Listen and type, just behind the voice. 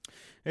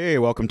Hey,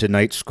 welcome to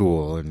Night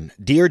School and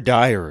Dear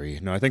Diary.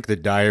 Now, I think the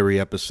diary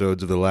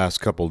episodes of the last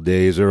couple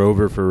days are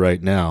over for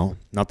right now.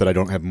 Not that I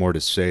don't have more to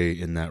say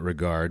in that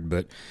regard,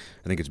 but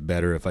I think it's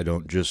better if I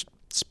don't just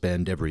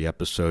spend every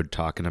episode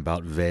talking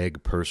about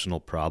vague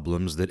personal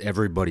problems that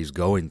everybody's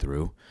going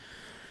through.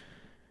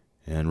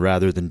 And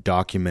rather than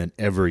document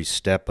every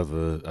step of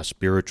a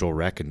spiritual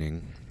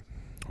reckoning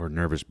or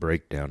nervous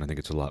breakdown, I think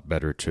it's a lot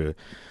better to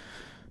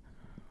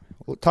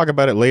we'll talk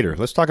about it later.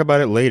 Let's talk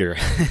about it later.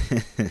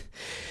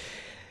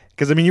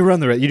 Because, I mean, you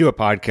do a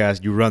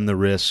podcast, you run the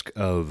risk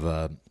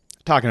of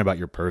talking about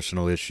your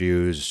personal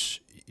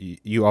issues.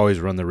 You always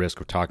run the risk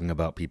of talking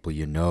about people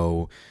you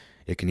know.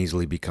 It can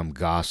easily become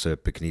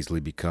gossip. It can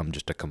easily become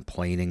just a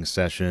complaining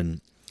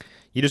session.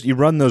 You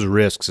run those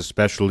risks,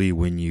 especially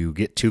when you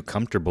get too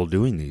comfortable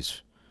doing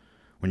these.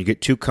 When you get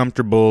too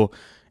comfortable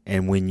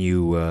and when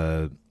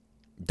you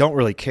don't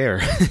really care.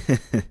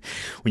 When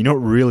you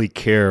don't really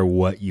care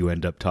what you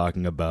end up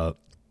talking about.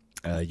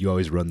 You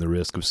always run the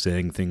risk of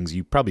saying things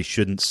you probably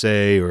shouldn't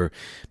say or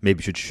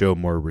maybe should show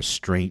more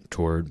restraint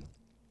toward.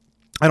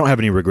 I don't have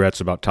any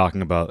regrets about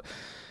talking about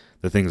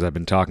the things I've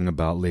been talking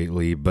about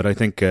lately, but I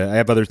think I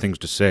have other things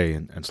to say,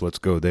 and so let's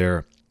go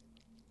there.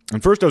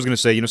 And first I was going to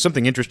say,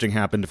 something interesting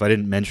happened if I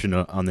didn't mention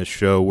on this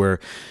show where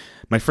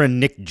my friend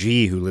Nick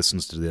G, who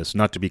listens to this,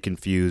 not to be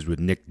confused with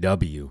Nick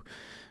W.,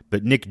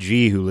 but Nick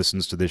G, who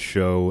listens to this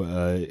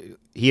show,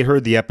 he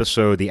heard the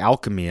episode, the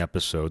alchemy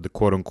episode, the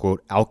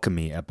quote-unquote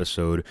alchemy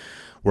episode,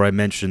 where I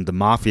mentioned the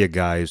mafia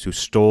guys who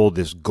stole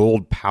this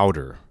gold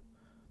powder,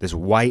 this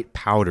white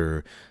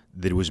powder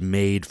that was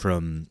made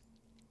from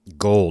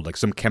gold, like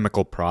some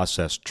chemical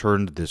process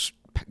turned this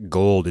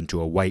gold into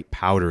a white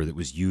powder that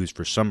was used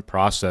for some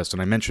process.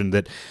 And I mentioned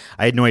that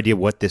I had no idea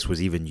what this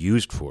was even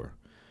used for.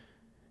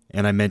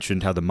 And I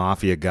mentioned how the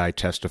mafia guy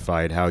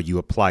testified how you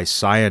apply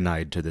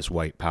cyanide to this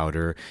white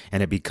powder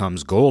and it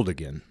becomes gold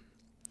again.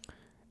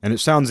 And it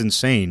sounds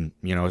insane,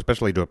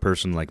 especially to a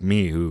person like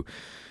me who,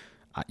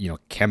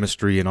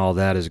 chemistry and all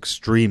that is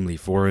extremely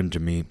foreign to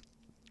me.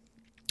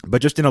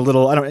 But just in a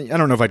little, I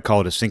don't know if I'd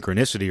call it a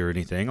synchronicity or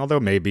anything, although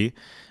maybe.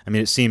 I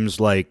mean, it seems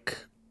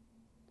like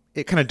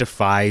it kind of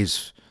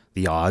defies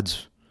the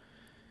odds.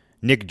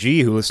 Nick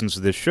G, who listens to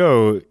this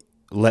show,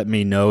 let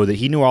me know that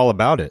he knew all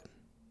about it.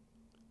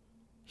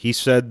 He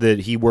said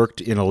that he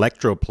worked in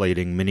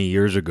electroplating many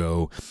years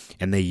ago,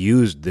 and they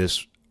used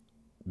this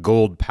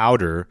gold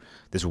powder,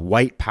 this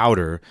white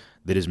powder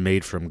that is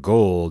made from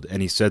gold,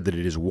 and he said that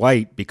it is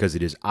white because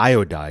it is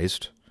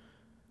iodized.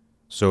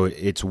 So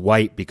it's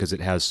white because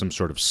it has some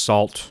sort of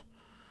salt.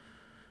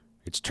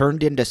 It's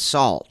turned into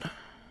salt.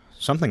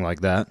 Something like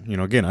that.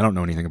 Again, I don't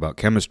know anything about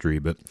chemistry,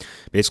 but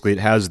basically it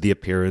has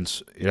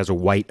a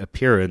white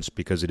appearance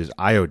because it is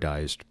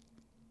iodized.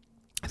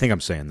 I think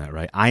I'm saying that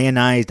right.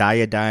 Ionized,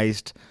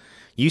 iodized.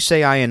 You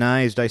say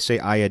ionized, I say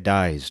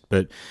iodized.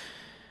 But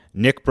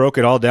Nick broke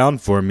it all down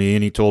for me,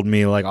 and he told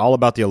me all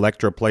about the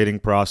electroplating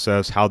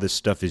process, how this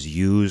stuff is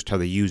used, how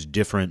they use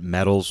different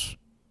metals.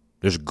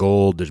 There's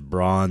gold, there's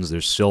bronze,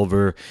 there's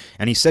silver.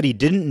 And he said he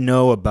didn't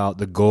know about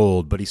the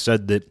gold, but he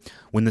said that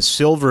when the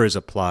silver is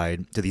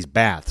applied to these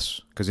baths,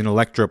 because in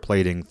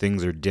electroplating,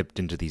 things are dipped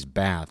into these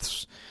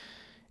baths.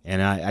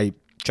 And I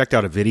checked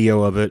out a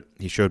video of it.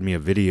 He showed me a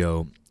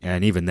video.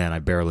 And even then, I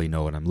barely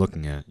know what I'm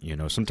looking at.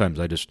 Sometimes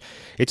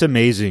it's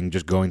amazing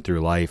just going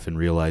through life and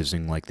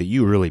realizing that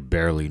you really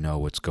barely know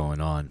what's going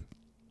on.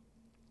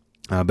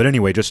 But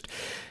anyway,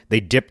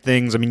 they dip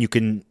things. I mean, you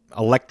can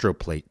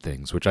electroplate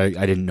things, which I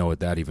didn't know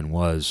what that even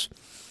was.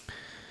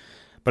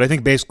 But I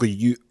think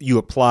basically you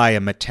apply a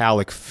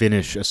metallic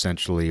finish,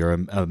 essentially, or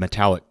a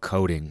metallic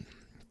coating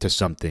to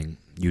something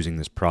using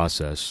this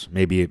process.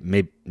 Maybe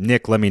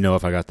Nick, let me know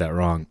if I got that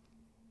wrong.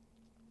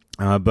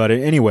 But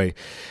anyway,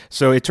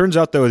 so it turns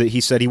out, though, that he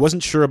said he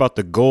wasn't sure about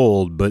the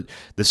gold, but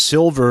the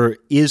silver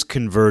is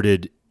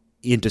converted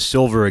into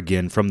silver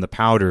again from the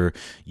powder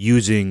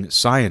using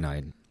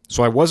cyanide.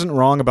 So I wasn't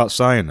wrong about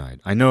cyanide.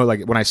 I know,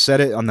 when I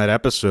said it on that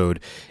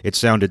episode, it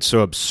sounded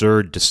so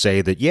absurd to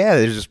say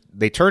that,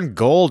 they turn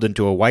gold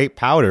into a white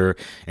powder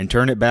and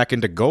turn it back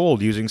into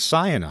gold using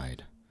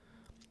cyanide.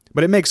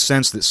 But it makes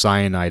sense that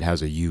cyanide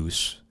has a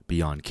use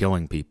beyond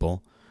killing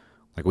people.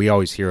 We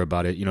always hear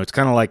about it. It's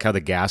kind of like how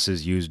the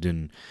gases used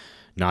in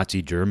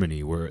Nazi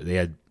Germany, where they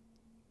had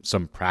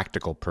some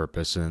practical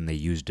purpose and they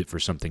used it for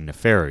something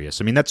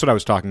nefarious. I mean, that's what I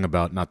was talking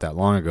about not that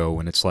long ago,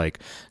 when it's like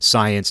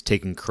science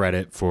taking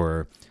credit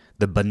for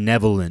the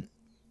benevolent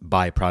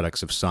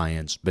byproducts of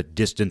science, but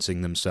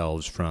distancing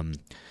themselves from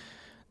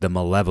the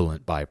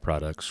malevolent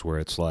byproducts, where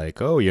it's like,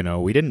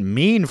 we didn't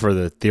mean for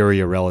the theory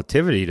of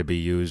relativity to be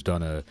used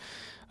on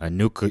a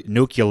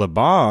nuclear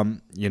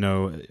bomb,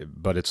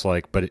 but it's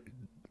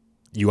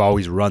you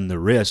always run the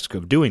risk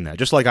of doing that.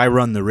 Just like I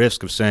run the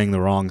risk of saying the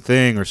wrong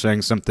thing or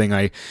saying something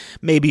I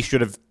maybe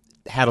should have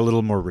had a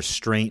little more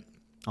restraint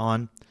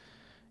on.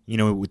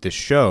 With this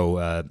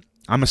show,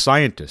 I'm a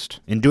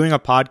scientist. In doing a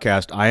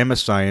podcast, I am a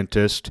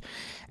scientist,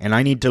 and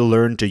I need to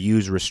learn to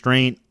use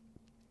restraint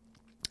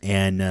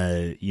and,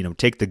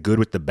 take the good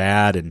with the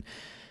bad and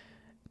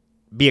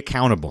be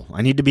accountable.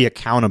 I need to be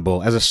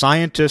accountable. As a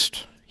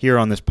scientist here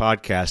on this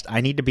podcast,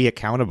 I need to be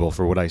accountable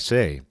for what I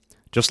say.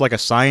 Just like a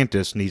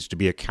scientist needs to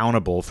be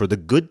accountable for the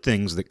good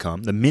things that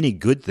come, the many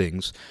good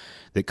things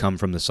that come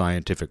from the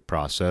scientific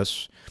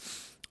process,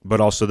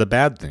 but also the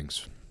bad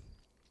things,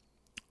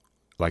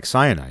 like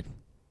cyanide.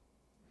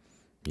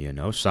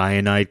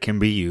 Cyanide can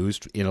be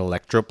used in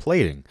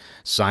electroplating.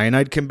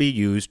 Cyanide can be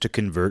used to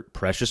convert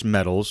precious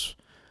metals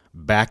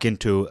back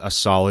into a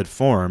solid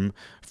form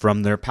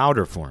from their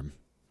powder form.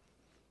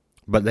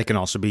 But they can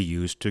also be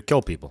used to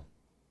kill people.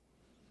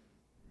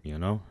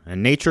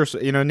 And nature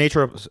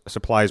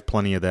supplies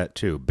plenty of that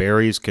too.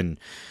 Berries can,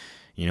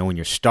 when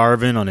you're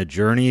starving on a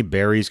journey,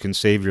 berries can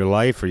save your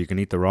life, or you can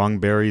eat the wrong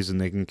berries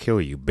and they can kill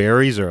you.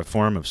 Berries are a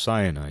form of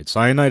cyanide.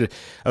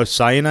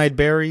 Cyanide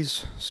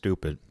berries?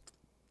 Stupid.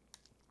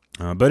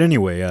 But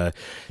anyway,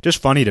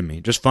 just funny to me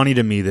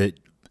that,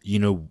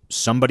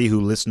 somebody who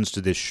listens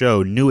to this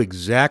show knew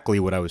exactly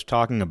what I was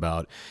talking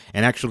about,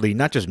 and actually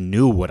not just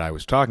knew what I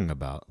was talking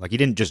about. Like, he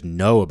didn't just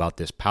know about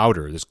this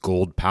powder, this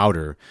gold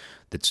powder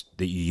that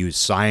you use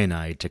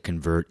cyanide to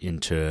convert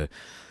into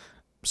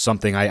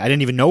something I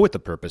didn't even know what the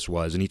purpose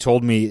was, and he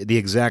told me the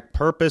exact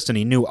purpose, and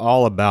he knew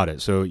all about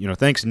it. So,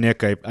 thanks,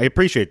 Nick. I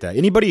appreciate that.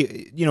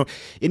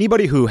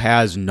 Anybody who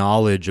has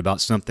knowledge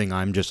about something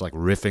I'm just like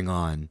riffing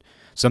on,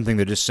 something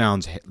that just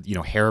sounds,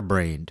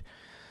 harebrained,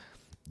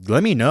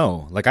 let me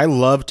know. Like, I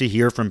love to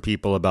hear from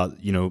people about,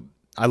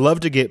 I love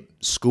to get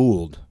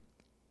schooled.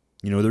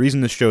 The reason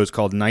this show is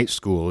called Night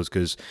School is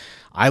because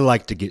I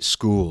like to get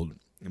schooled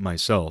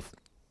myself.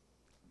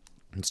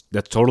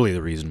 That's totally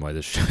the reason why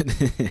this show.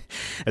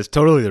 That's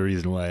totally the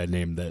reason why I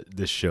named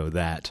this show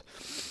that.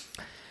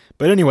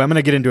 But anyway, I'm going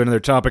to get into another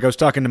topic. I was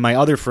talking to my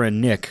other friend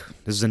Nick.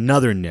 This is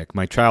another Nick,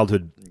 my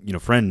childhood,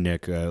 friend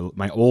Nick,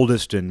 my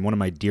oldest and one of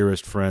my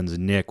dearest friends,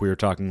 Nick. We were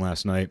talking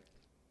last night,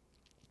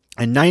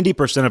 and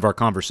 90% of our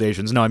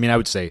conversations, I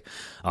would say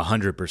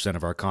 100%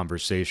 of our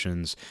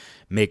conversations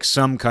make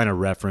some kind of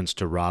reference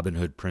to Robin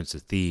Hood, Prince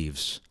of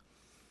Thieves.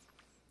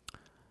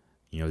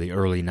 The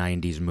early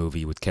 90s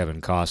movie with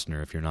Kevin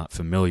Costner, if you're not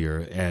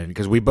familiar. And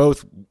because we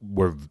both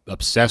were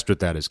obsessed with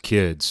that as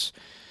kids.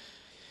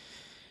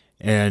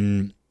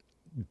 And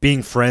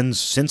being friends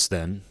since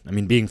then,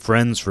 being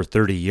friends for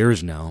 30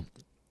 years now,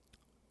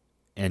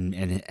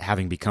 and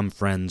having become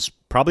friends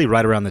probably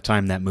right around the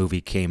time that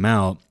movie came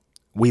out,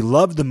 we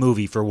loved the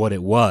movie for what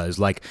it was.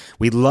 Like,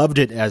 we loved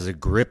it as a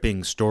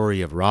gripping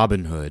story of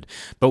Robin Hood,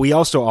 but we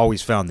also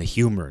always found the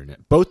humor in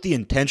it. Both the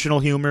intentional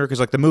humor, because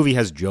the movie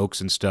has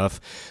jokes and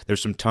stuff.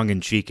 There's some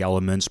tongue-in-cheek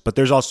elements, but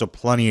there's also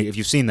plenty, if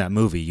you've seen that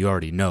movie, you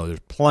already know, there's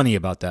plenty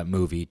about that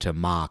movie to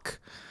mock.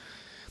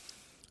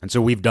 And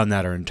so we've done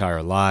that our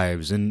entire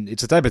lives, and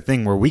it's the type of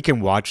thing where we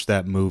can watch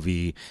that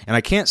movie, and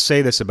I can't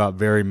say this about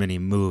very many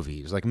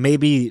movies. Like,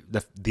 maybe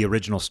the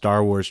original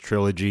Star Wars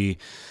trilogy.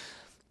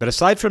 But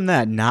aside from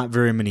that, not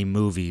very many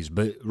movies.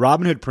 But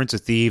Robin Hood, Prince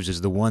of Thieves is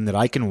the one that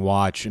I can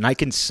watch, and I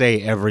can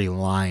say every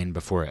line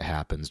before it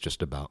happens,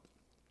 just about.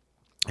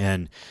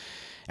 And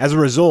as a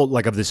result,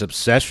 of this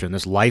obsession,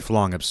 this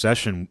lifelong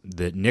obsession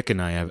that Nick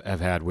and I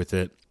have had with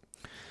it,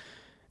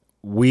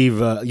 we've,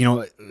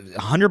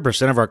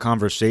 100% of our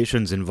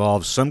conversations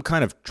involve some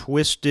kind of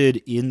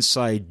twisted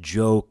inside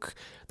joke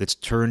that's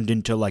turned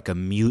into a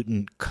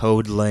mutant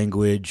code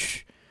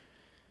language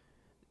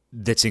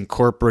that's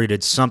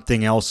incorporated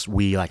something else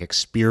we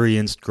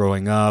experienced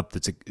growing up,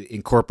 that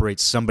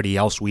incorporates somebody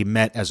else we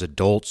met as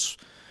adults,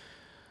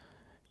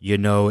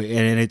 and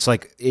it's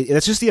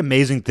that's just the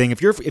amazing thing.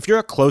 If you're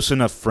a close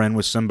enough friend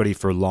with somebody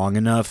for long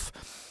enough,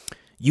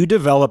 you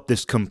develop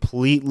this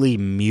completely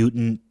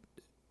mutant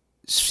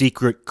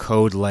secret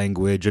code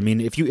language.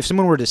 If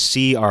someone were to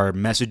see our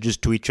messages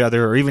to each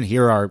other or even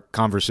hear our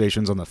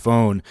conversations on the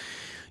phone,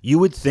 you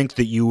would think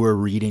that you were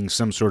reading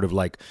some sort of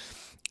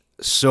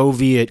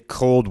Soviet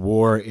Cold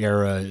War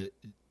era,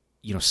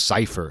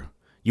 cipher.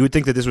 You would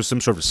think that this was some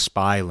sort of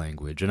spy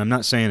language, and I'm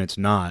not saying it's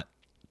not,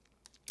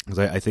 because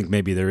I think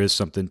maybe there is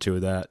something to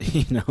that,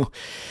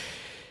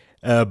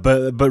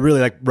 But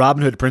really,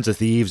 Robin Hood, Prince of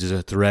Thieves is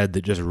a thread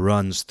that just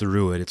runs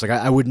through it. It's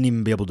I wouldn't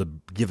even be able to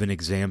give an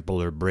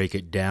example or break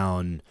it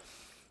down.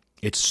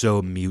 It's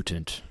so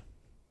mutant,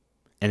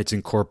 and it's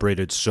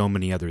incorporated so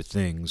many other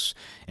things,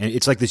 and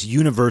it's this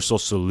universal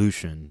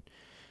solution.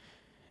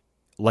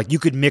 You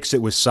could mix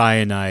it with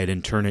cyanide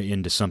and turn it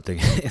into something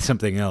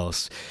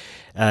else.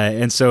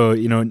 And so,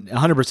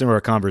 100% of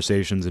our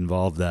conversations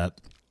involve that.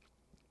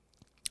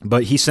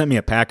 But he sent me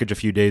a package a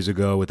few days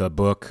ago with a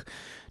book,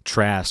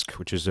 Trask,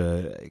 which is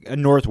a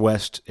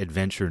Northwest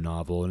adventure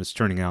novel, and it's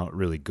turning out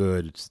really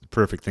good. It's the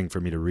perfect thing for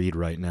me to read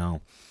right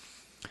now.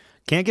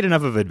 Can't get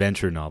enough of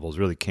adventure novels,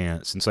 really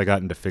can't. Since I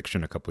got into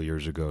fiction a couple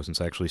years ago,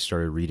 since I actually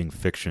started reading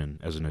fiction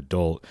as an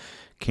adult,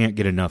 can't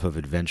get enough of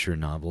adventure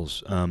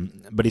novels.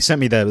 But he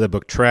sent me the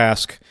book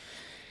Trask,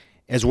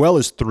 as well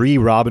as 3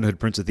 Robin Hood,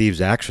 Prince of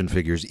Thieves action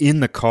figures in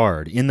the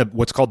card, in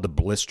what's called the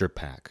blister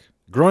pack.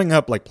 Growing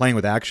up, playing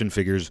with action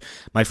figures,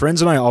 my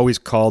friends and I always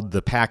called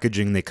the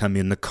packaging they come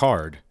in the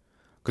card.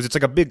 because it's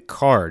like a big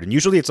card, and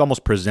usually it's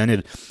almost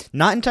presented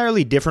not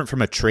entirely different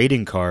from a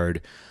trading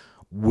card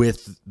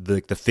with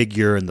the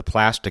figure and the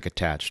plastic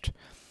attached.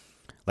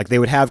 Like they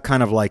would have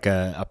kind of like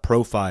a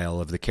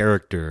profile of the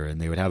character, and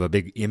they would have a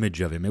big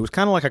image of him. It was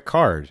kind of like a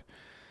card,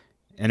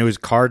 and it was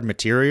card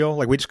material.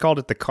 Like we just called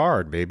it the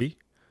card, baby.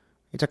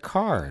 It's a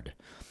card.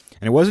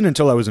 And it wasn't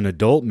until I was an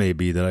adult,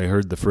 maybe, that I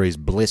heard the phrase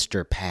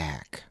blister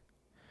pack.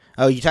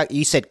 Oh,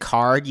 you said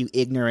card, you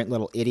ignorant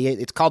little idiot.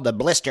 It's called the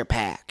blister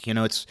pack. You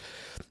know, it's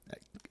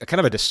a kind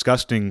of a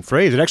disgusting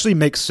phrase. It actually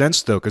makes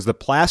sense, though, because the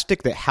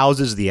plastic that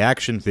houses the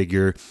action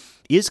figure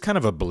is kind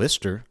of a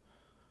blister.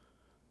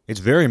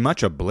 It's very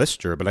much a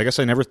blister, but I guess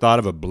I never thought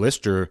of a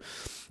blister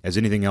as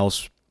anything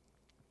else,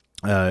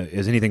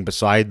 as anything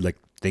beside like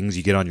things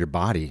you get on your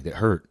body that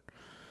hurt.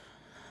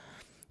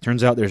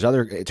 Turns out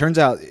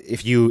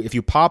if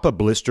you pop a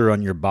blister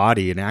on your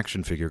body, an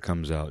action figure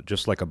comes out,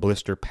 just like a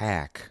blister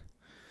pack.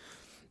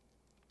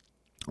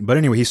 But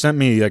anyway, he sent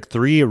me like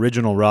 3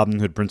 original Robin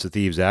Hood Prince of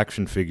Thieves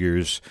action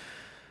figures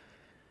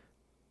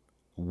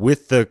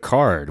with the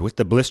card, with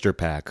the blister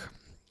pack,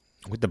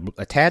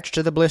 attached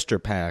to the blister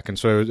pack. And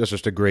so that's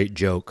just a great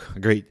joke,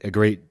 a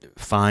great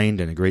find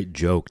and a great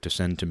joke to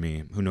send to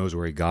me. Who knows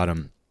where he got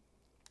them.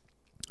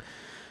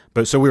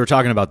 But so we were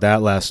talking about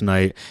that last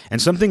night,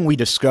 and something we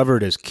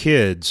discovered as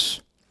kids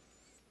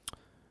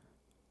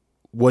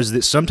was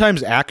that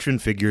sometimes action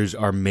figures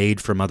are made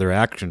from other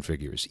action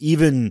figures.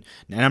 And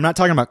I'm not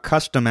talking about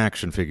custom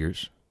action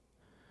figures.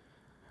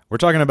 We're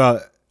talking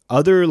about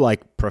other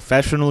like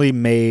professionally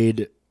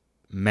made,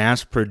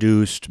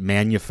 mass-produced,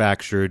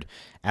 manufactured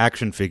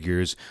action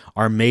figures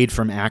are made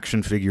from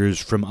action figures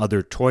from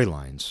other toy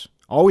lines.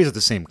 Always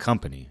the same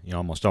company,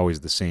 almost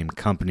always the same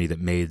company that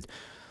made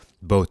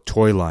both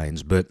toy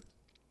lines, but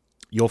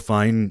you'll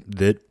find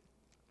that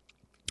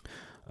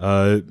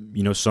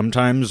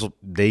sometimes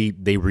they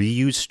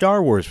reuse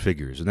Star Wars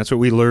figures, and that's what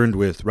we learned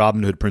with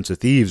Robin Hood Prince of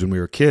Thieves when we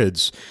were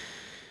kids,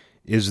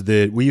 is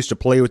that we used to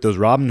play with those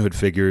Robin Hood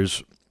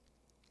figures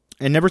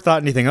and never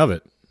thought anything of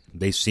it.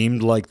 They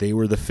seemed like they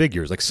were the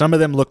figures. Like some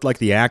of them looked like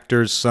the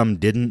actors, some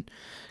didn't.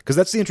 Because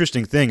that's the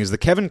interesting thing, is the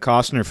Kevin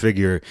Costner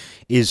figure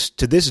is,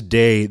 to this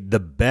day, the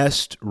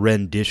best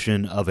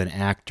rendition of an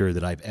actor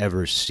that I've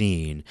ever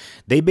seen.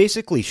 They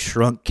basically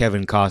shrunk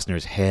Kevin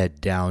Costner's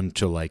head down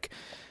to like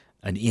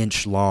an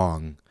inch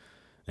long,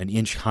 an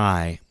inch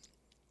high.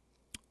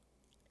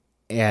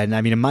 And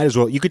I mean, it might as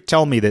well, you could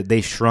tell me that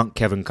they shrunk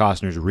Kevin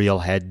Costner's real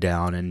head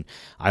down, and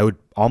I would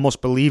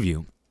almost believe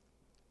you.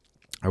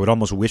 I would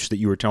almost wish that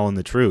you were telling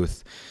the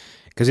truth.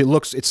 Because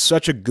it's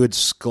such a good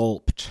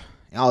sculpt.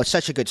 Oh, it's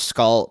such a good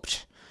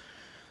sculpt.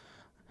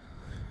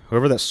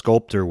 Whoever that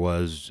sculptor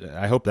was,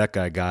 I hope that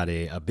guy got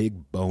a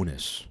big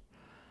bonus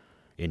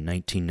in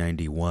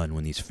 1991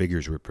 when these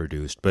figures were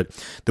produced. But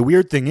the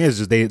weird thing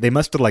is they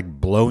must have like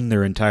blown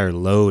their entire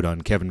load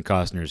on Kevin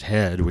Costner's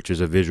head, which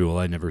is a visual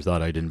I never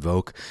thought I'd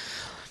invoke.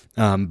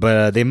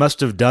 But they must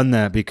have done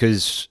that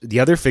because the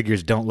other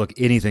figures don't look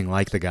anything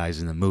like the guys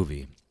in the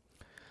movie.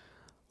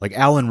 Like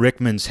Alan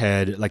Rickman's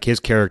head, like his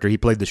character, he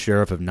played the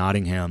sheriff of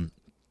Nottingham,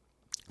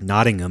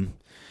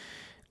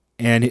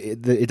 and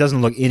it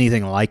doesn't look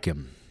anything like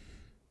him.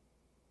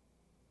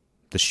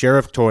 The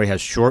sheriff toy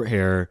has short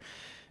hair,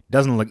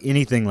 doesn't look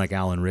anything like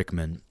Alan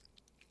Rickman.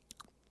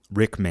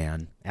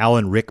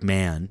 Alan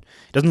Rickman.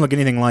 Doesn't look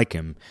anything like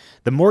him.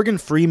 The Morgan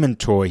Freeman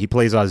toy, he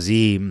plays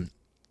Azim,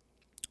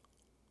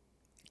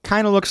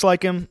 kind of looks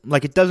like him.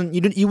 Like it doesn't,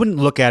 you wouldn't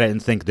look at it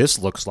and think this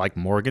looks like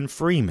Morgan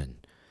Freeman.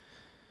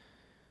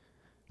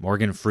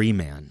 Morgan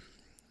Freeman.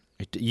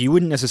 You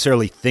wouldn't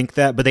necessarily think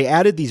that, but they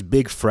added these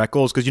big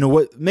freckles because,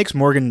 what makes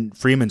Morgan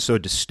Freeman so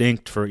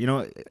distinct for, I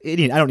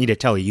don't need to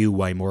tell you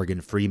why Morgan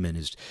Freeman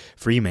is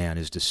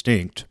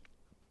distinct.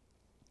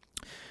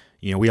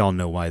 We all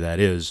know why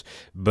that is.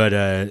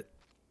 But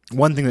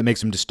one thing that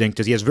makes him distinct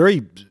is he has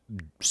very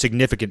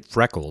significant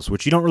freckles,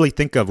 which you don't really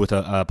think of with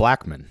a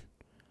black man.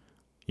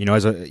 When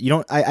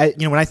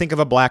I think of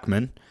a black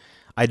man,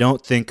 I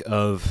don't think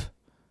of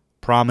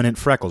prominent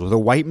freckles. With a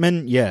white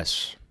man,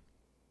 yes.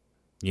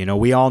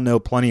 We all know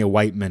plenty of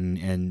white men,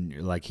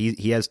 and like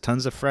he has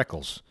tons of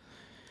freckles.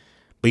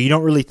 But you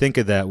don't really think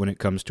of that when it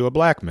comes to a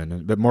black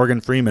man. But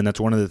Morgan Freeman,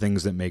 that's one of the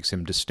things that makes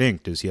him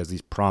distinct, is he has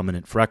these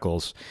prominent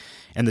freckles.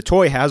 And the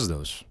toy has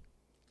those.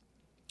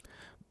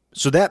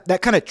 So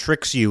that kind of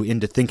tricks you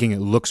into thinking it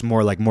looks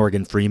more like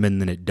Morgan Freeman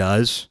than it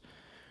does.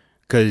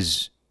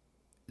 Because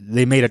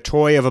they made a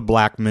toy of a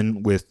black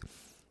man with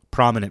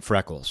prominent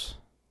freckles.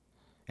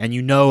 And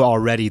you know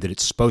already that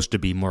it's supposed to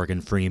be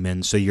Morgan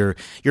Freeman, so your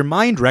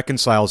mind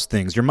reconciles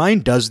things. Your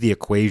mind does the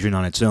equation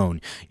on its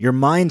own. Your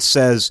mind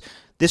says,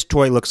 this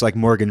toy looks like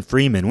Morgan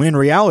Freeman, when in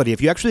reality,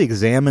 if you actually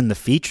examine the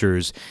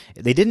features,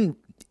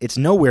 it's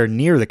nowhere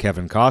near the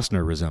Kevin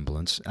Costner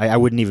resemblance. I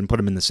wouldn't even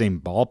put him in the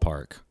same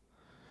ballpark.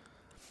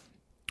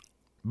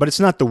 But it's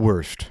not the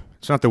worst.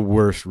 It's not the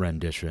worst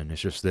rendition.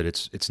 It's just that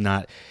it's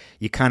not.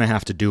 You kind of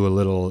have to do a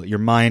little. Your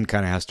mind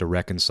kind of has to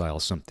reconcile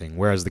something.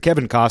 Whereas the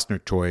Kevin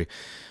Costner toy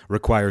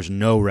requires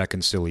no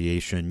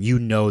reconciliation. You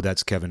know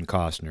that's Kevin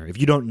Costner. If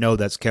you don't know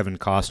that's Kevin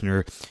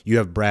Costner, you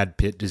have Brad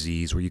Pitt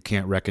disease where you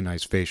can't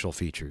recognize facial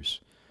features.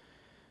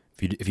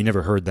 If you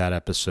never heard that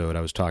episode,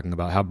 I was talking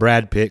about how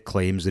Brad Pitt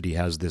claims that he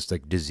has this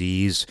like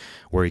disease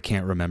where he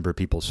can't remember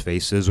people's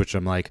faces, which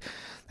I'm like,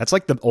 that's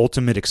like the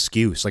ultimate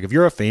excuse. Like if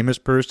you're a famous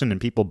person and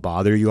people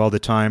bother you all the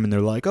time and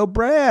they're like, "Oh,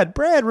 Brad,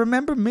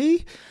 remember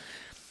me?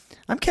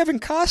 I'm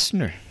Kevin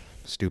Costner."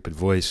 Stupid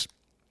voice.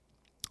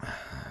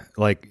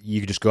 Like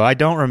you just go, "I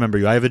don't remember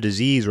you. I have a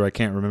disease where I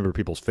can't remember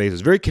people's faces."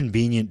 Very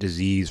convenient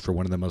disease for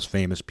one of the most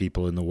famous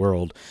people in the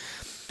world.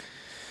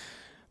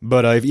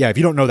 But if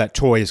you don't know that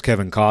toy is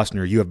Kevin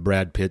Costner, you have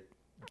Brad Pitt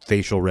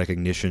facial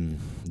recognition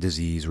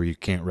disease where you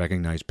can't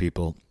recognize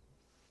people.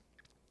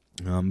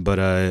 But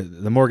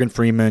the Morgan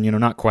Freeman,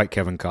 not quite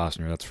Kevin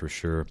Costner, that's for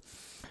sure.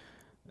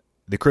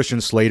 The Christian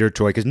Slater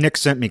toy, because Nick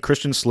sent me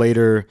Christian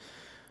Slater,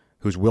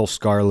 who's Will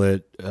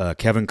Scarlet,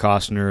 Kevin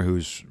Costner,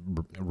 who's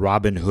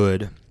Robin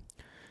Hood,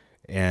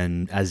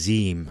 and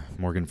Azim,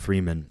 Morgan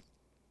Freeman.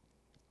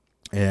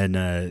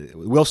 And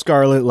Will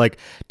Scarlet,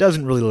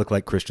 doesn't really look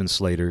like Christian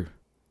Slater.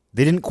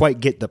 They didn't quite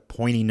get the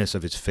pointiness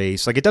of his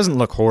face. It doesn't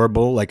look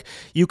horrible.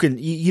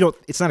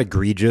 It's not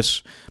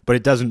egregious, but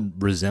it doesn't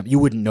resemble, you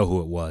wouldn't know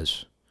who it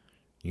was.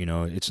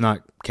 It's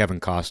not Kevin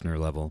Costner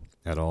level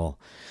at all.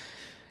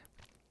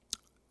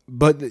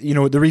 But,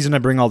 the reason I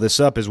bring all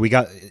this up is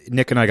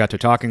Nick and I got to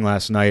talking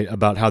last night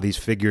about how these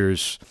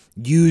figures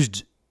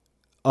used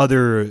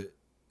other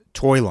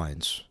toy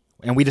lines.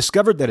 And we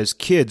discovered that as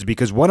kids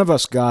because one of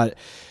us got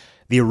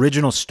the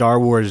original Star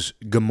Wars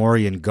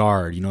Gamorrean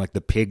Guard, like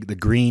the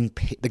green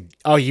pig.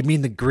 Oh, you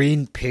mean the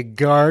green pig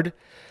guard?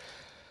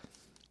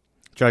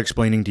 Try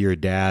explaining to your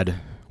dad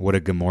what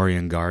a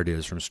Gamorrean Guard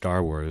is from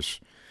Star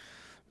Wars.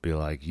 Be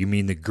like, "You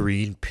mean the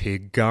green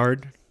pig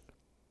guard?"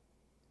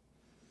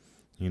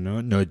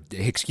 No,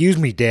 excuse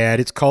me, Dad,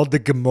 it's called the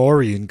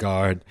Gamorrean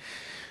Guard.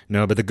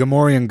 No, but the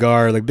Gamorrean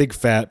Guard, like big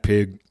fat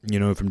pig,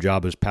 from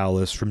Jabba's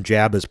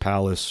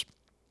palace.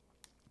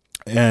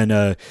 And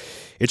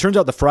it turns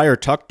out the Friar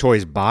Tuck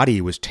toy's body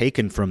was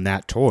taken from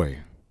that toy.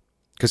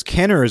 Because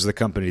Kenner is the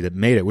company that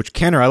made it. Which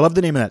Kenner, I love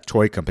the name of that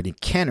toy company.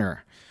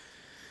 Kenner.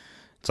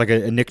 It's like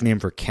a nickname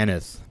for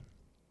Kenneth.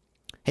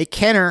 Hey,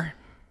 Kenner.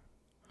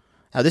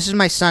 Oh, this is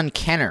my son,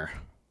 Kenner.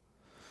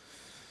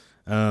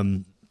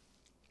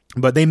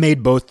 But they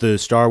made both the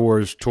Star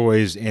Wars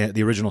toys, and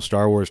the original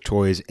Star Wars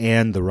toys,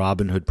 and the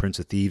Robin Hood Prince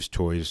of Thieves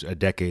toys a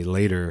decade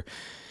later.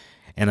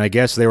 And I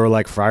guess they were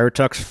like, Friar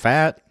Tuck's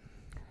fat.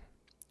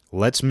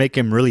 Let's make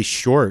him really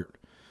short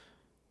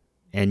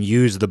and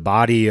use the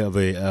body of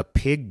a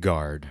pig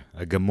guard,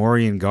 a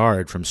Gamorrean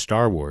guard from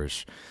Star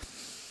Wars.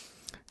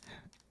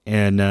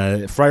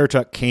 And Friar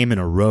Tuck came in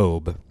a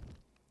robe,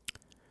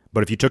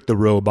 but if you took the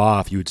robe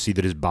off, you would see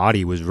that his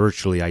body was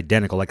virtually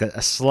identical, like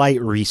a slight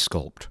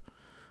resculpt.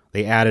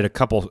 They added a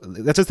couple.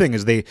 That's the thing,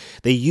 is they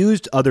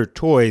used other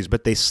toys,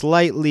 but they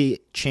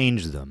slightly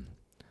changed them.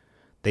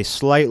 They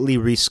slightly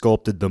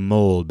resculpted the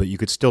mold, but you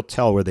could still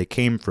tell where they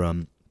came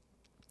from.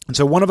 And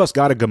so one of us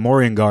got a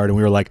Gamorrean Guard, and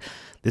we were like,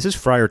 this is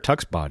Friar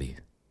Tuck's body.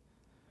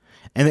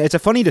 And it's a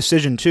funny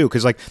decision, too,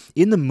 because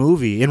in the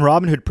movie, in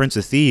Robin Hood Prince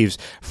of Thieves,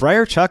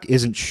 Friar Tuck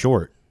isn't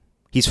short.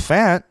 He's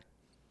fat,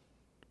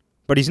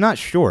 but he's not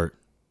short.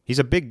 He's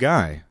a big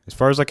guy. As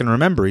far as I can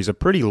remember, he's a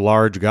pretty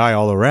large guy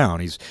all around.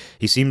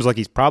 He seems like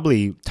he's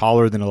probably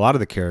taller than a lot of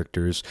the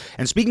characters.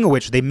 And speaking of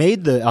which, they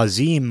made the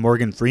Azim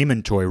Morgan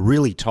Freeman toy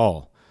really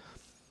tall.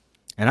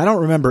 And I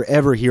don't remember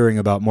ever hearing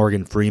about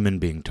Morgan Freeman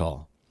being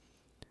tall.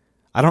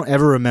 I don't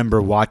ever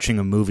remember watching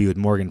a movie with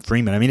Morgan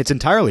Freeman. I mean, it's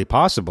entirely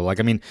possible.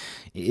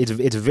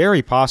 It's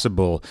very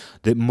possible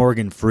that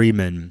Morgan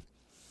Freeman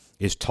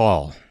is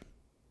tall.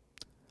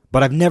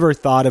 But I've never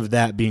thought of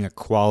that being a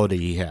quality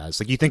he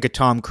has. You think of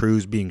Tom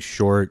Cruise being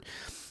short.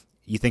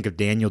 You think of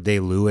Daniel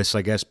Day-Lewis,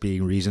 I guess,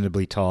 being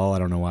reasonably tall. I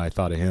don't know why I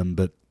thought of him.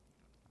 But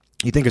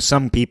you think of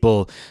some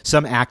people,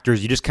 some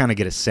actors, you just kind of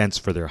get a sense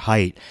for their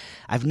height.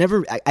 I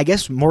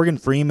guess Morgan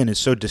Freeman is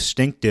so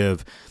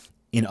distinctive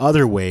in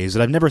other ways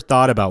that I've never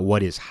thought about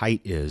what his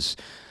height is.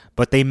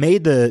 But they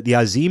made the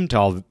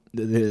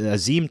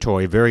Azim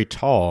toy very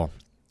tall.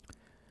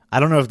 I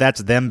don't know if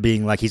that's them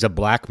being like, he's a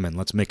black man,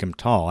 let's make him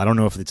tall. I don't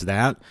know if it's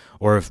that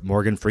or if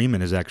Morgan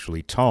Freeman is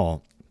actually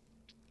tall.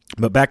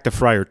 But back to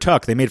Friar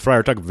Tuck, they made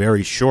Friar Tuck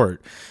very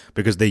short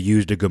because they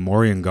used a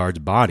Gamorrean Guard's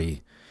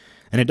body.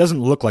 And it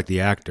doesn't look like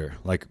the actor.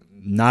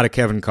 Not a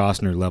Kevin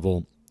Costner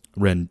level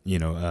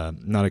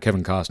not a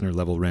Kevin Costner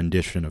level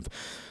rendition of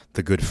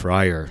the Good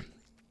Friar.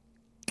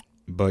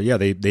 But yeah,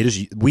 and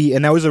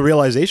that was a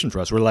realization for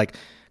us. We're like,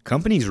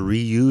 companies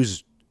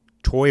reuse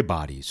toy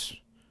bodies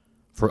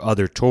for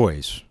other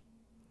toys.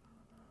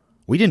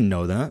 We didn't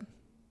know that.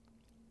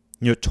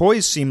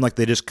 Toys seem like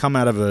they just come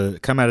out of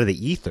the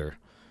ether.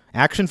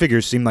 Action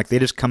figures seem like they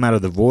just come out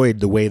of the void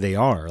the way they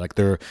are. Like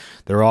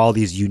they're all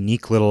these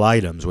unique little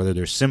items, whether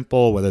they're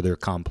simple, whether they're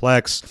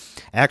complex.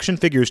 Action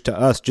figures to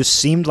us just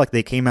seemed like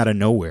they came out of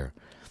nowhere.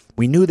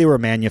 We knew they were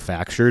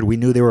manufactured, we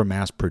knew they were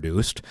mass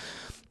produced,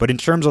 but in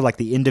terms of like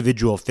the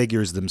individual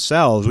figures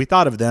themselves, we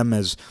thought of them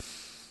as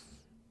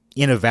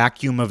in a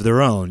vacuum of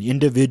their own,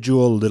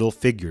 individual little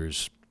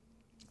figures.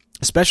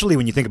 Especially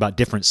when you think about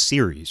different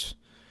series.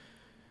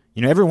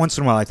 You know, every once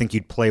in a while I think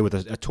you'd play with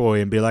a toy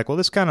and be like, well,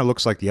 this kind of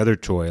looks like the other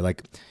toy.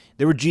 Like,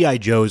 there were G.I.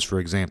 Joes, for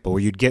example,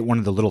 where you'd get one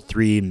of the little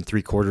 3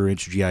 3/4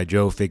 inch G.I.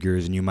 Joe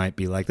figures and you might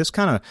be like,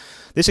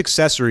 this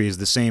accessory is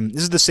the same,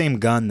 this is the same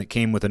gun that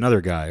came with another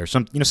guy, or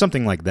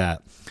something like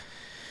that.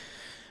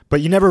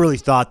 But you never really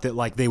thought that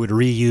like they would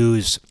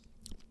reuse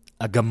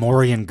a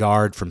Gamorrean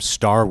guard from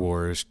Star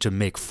Wars to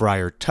make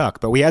Friar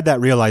Tuck. But we had that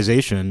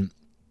realization.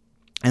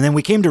 And then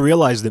we came to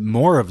realize that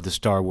more of the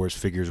Star Wars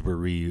figures were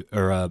reused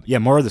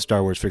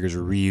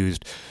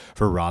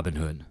for Robin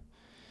Hood,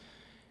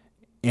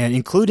 and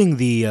including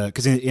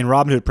because in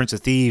Robin Hood, Prince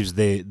of Thieves,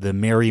 the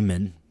merry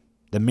men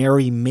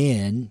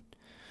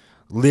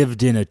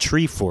lived in a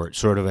tree fort,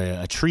 sort of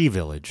a tree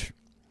village.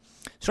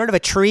 Sort of a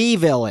tree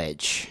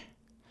village.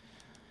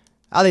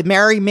 Oh, the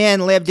merry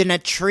men lived in a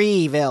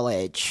tree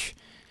village.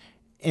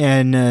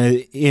 And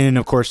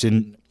of course,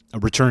 in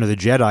Return of the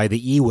Jedi,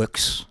 the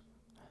Ewoks.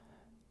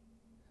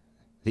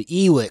 The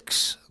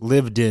Ewoks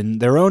lived in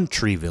their own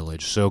tree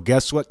village, so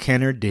guess what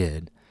Kenner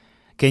did?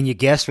 Can you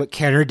guess what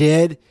Kenner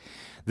did?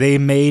 They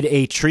made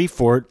a tree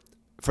fort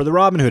for the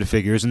Robin Hood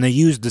figures, and they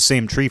used the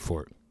same tree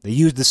fort. They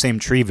used the same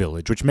tree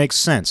village, which makes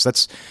sense.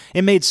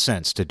 It made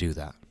sense to do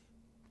that.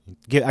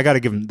 I got to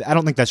give them. I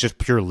don't think that's just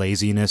pure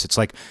laziness. It's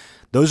like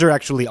those are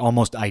actually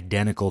almost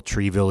identical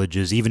tree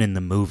villages, even in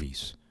the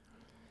movies.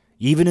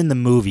 Even in the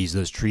movies,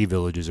 those tree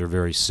villages are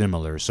very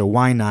similar. So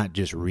why not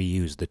just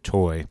reuse the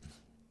toy?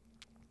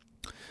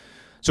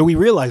 So we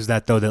realized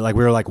that, though, that like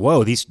we were like,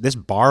 whoa, this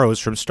borrows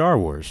from Star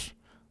Wars.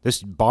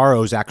 This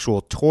borrows actual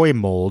toy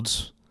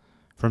molds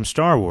from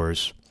Star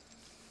Wars.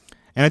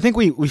 And I think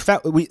we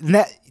found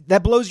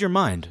that blows your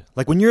mind.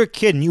 Like when you're a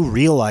kid and you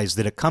realize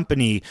that a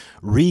company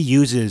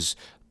reuses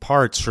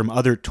parts from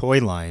other toy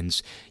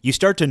lines, you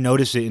start to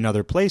notice it in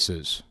other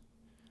places.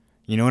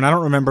 You know, and I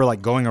don't remember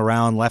like going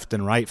around left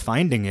and right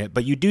finding it,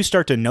 but you do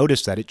start to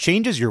notice that. It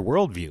changes your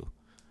worldview.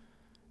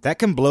 That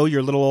can blow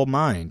your little old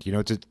mind, you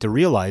know, to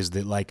realize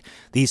that, like,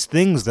 these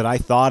things that I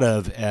thought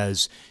of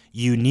as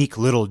unique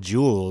little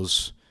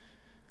jewels,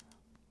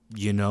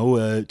 you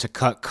know, to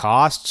cut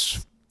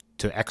costs,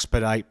 to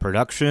expedite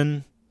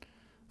production,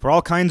 for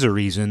all kinds of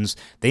reasons,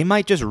 they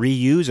might just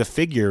reuse a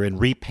figure and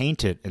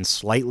repaint it and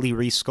slightly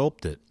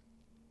resculpt it.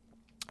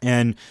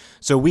 And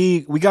so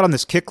we got on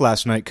this kick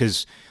last night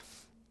because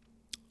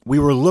we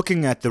were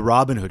looking at the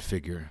Robin Hood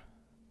figure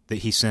that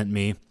he sent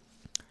me,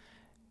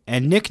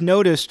 and Nick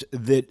noticed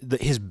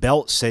that his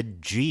belt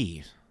said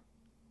G.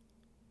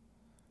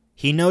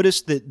 He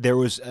noticed that there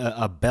was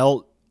a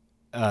belt,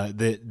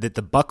 that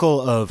the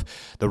buckle of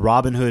the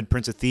Robin Hood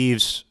Prince of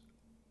Thieves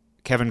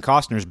Kevin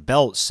Costner's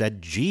belt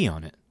said G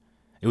on it.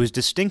 It was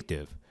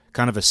distinctive,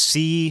 kind of a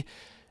C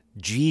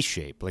G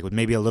shape, like with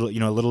maybe a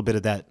little bit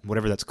of that,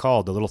 whatever that's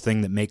called, the little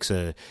thing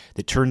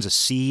that turns a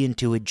C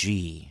into a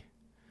G.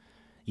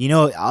 You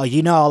know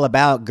all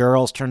about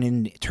girls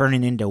turning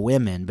into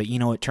women, but you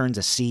know it turns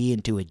a C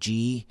into a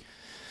G.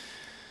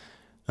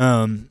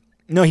 No,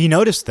 he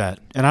noticed that,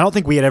 and I don't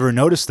think we had ever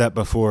noticed that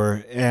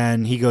before.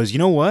 And he goes, "You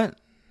know what?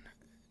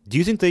 Do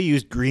you think they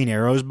used Green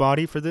Arrow's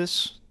body for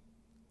this?"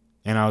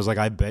 And I was like,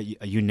 "I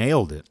bet you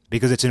nailed it,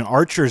 because it's an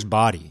archer's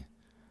body.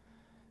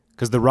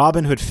 Because the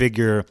Robin Hood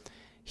figure,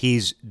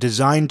 he's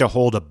designed to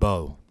hold a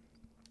bow,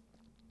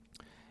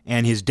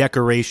 and his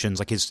decorations,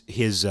 like he's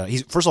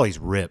first of all, he's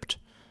ripped.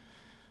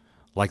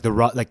 Like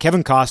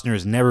Kevin Costner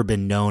has never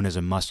been known as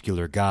a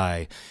muscular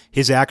guy.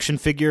 His action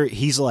figure,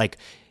 he's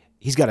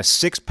got a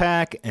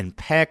six-pack and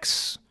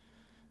pecs,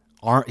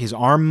 his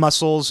arm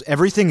muscles,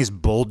 everything is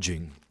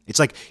bulging. It's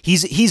like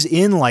he's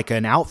in like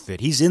an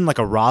outfit. He's in like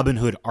a Robin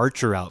Hood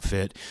archer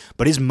outfit,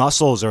 but his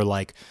muscles are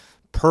like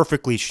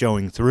perfectly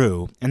showing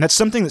through. And that's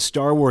something that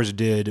Star Wars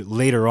did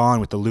later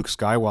on with the Luke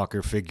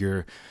Skywalker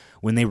figure.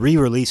 When they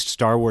re-released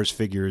Star Wars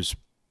figures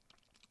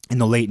in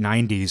the late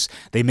 90s,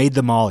 they made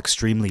them all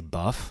extremely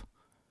buff.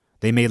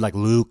 They made like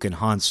Luke and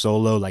Han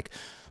Solo like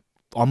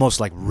almost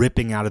like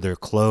ripping out of their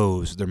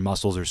clothes. Their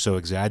muscles are so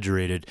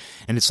exaggerated.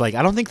 And it's like,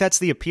 I don't think that's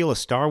the appeal of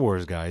Star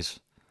Wars, guys.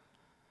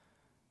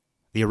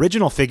 The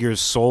original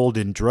figures sold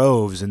in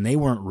droves and they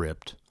weren't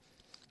ripped.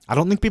 I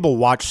don't think people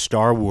watch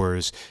Star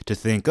Wars to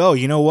think, oh,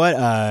 you know what?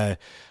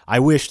 I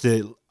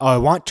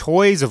want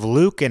toys of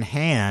Luke and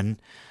Han,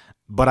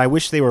 but I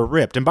wish they were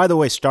ripped. And by the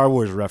way, Star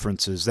Wars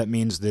references, that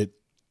means that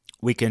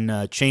we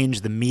can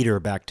change the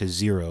meter back to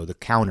 0, the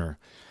counter.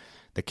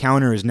 The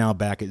counter is now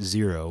back at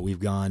 0. We've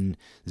gone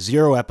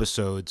 0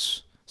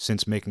 episodes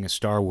since making a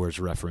Star Wars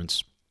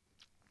reference.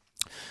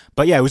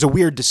 But yeah, it was a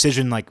weird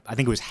decision. Like, I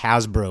think it was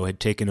Hasbro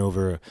had taken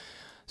over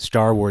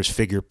Star Wars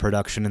figure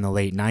production in the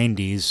late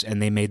 90s,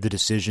 and they made the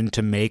decision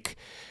to make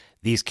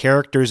these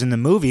characters in the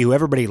movie who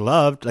everybody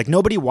loved. Like,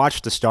 nobody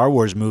watched the Star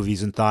Wars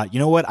movies and thought, you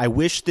know what, I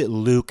wish that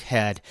Luke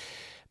had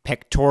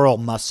pectoral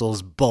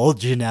muscles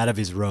bulging out of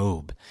his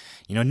robe.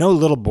 You know, no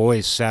little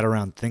boys sat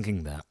around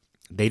thinking that.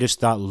 They just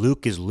thought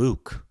Luke is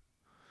Luke,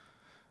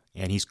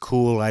 and he's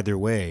cool either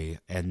way.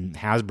 And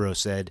Hasbro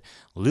said,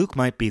 Luke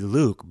might be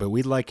Luke, but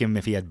we'd like him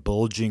if he had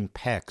bulging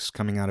pecs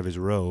coming out of his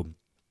robe.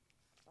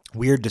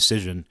 Weird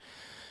decision.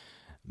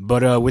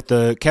 But with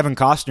the Kevin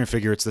Costner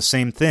figure, it's the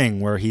same thing,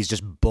 where he's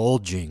just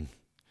bulging.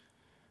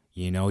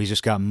 You know, he's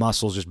just got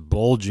muscles just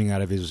bulging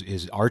out of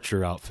his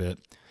Archer outfit.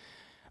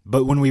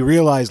 But when we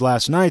realized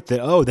last night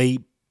that, they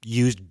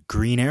used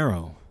Green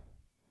Arrow.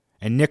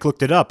 And Nick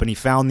looked it up, and he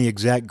found the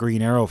exact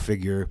Green Arrow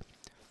figure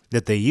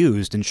that they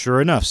used. And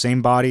sure enough,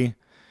 same body,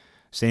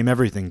 same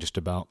everything just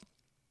about.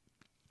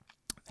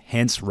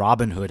 Hence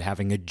Robin Hood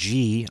having a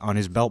G on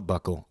his belt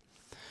buckle.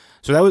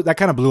 So that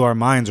kind of blew our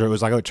minds, where it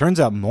was like, it turns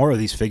out more of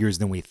these figures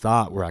than we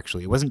thought were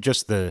actually. It wasn't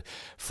just the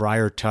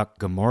Friar Tuck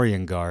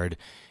Gamorrean Guard.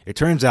 It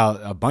turns out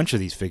a bunch of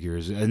these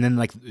figures. And then,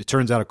 it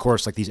turns out, of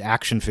course, these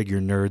action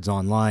figure nerds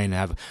online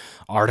have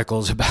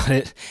articles about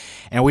it.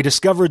 And we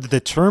discovered that the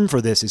term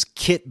for this is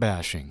kit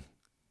bashing.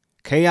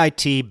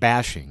 K-I-T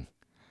bashing.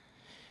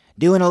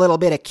 Doing a little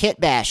bit of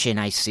kit bashing,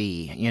 I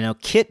see.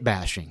 Kit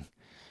bashing.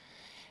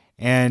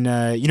 And,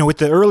 with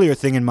the earlier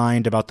thing in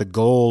mind about the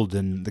gold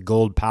and the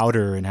gold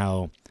powder and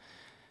how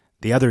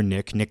the other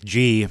Nick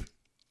G,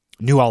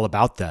 knew all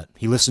about that.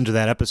 He listened to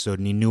that episode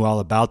and he knew all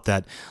about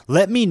that.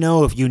 Let me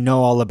know if you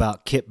know all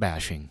about kit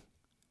bashing.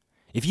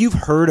 If you've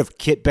heard of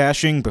kit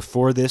bashing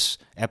before this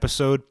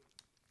episode,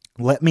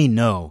 let me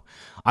know.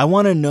 I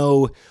want to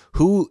know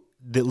who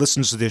that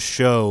listens to this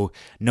show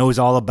knows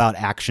all about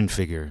action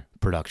figure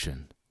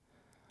production.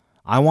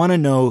 I want to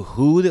know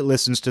who that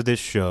listens to this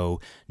show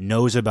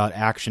knows about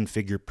action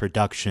figure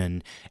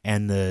production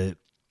and the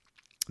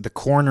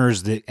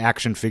corners that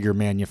action figure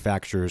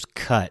manufacturers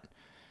cut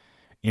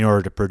in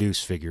order to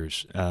produce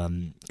figures,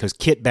 because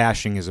kit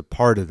bashing is a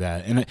part of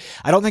that. And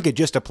I don't think it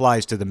just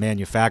applies to the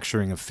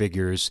manufacturing of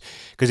figures,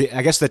 because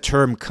I guess the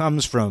term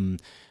comes from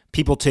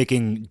people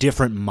taking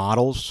different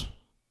models,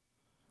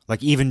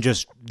 like even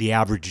just the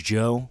average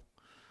Joe,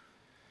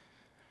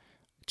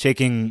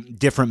 taking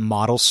different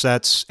model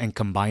sets and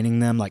combining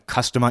them, like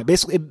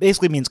customize. It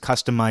basically means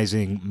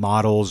customizing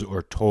models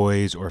or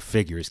toys or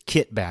figures.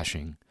 Kit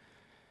bashing.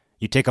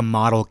 You take a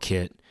model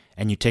kit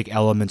and you take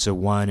elements of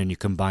one and you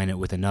combine it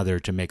with another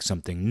to make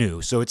something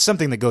new. So it's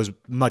something that goes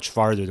much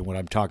farther than what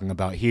I'm talking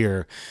about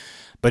here.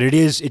 But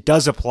it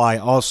does apply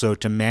also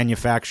to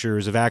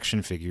manufacturers of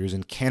action figures,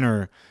 and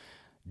Kenner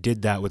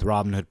did that with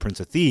Robin Hood, Prince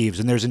of Thieves,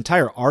 and there's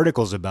entire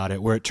articles about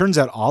it where it turns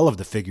out all of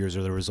the figures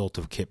are the result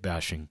of kit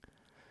bashing.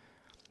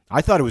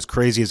 I thought it was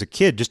crazy as a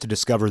kid just to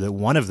discover that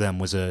one of them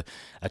was a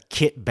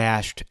kit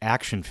bashed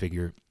action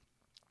figure,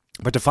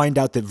 but to find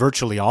out that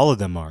virtually all of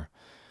them are.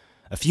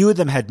 A few of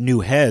them had new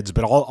heads,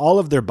 but all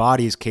of their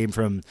bodies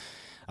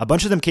a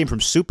bunch of them came from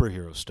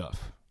superhero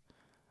stuff.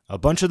 A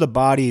bunch of the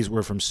bodies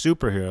were from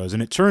superheroes,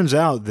 and it turns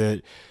out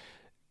that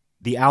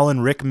the Alan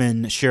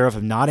Rickman Sheriff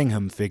of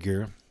Nottingham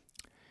figure,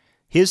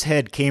 his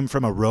head came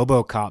from a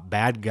RoboCop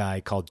bad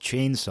guy called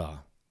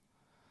Chainsaw.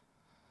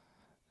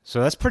 So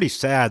that's pretty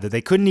sad that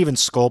they couldn't even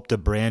sculpt a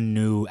brand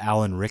new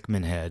Alan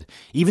Rickman head,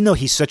 even though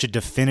he's such a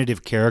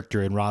definitive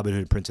character in Robin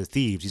Hood, Prince of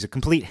Thieves. He's a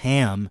complete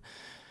ham.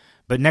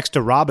 But next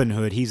to Robin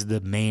Hood, he's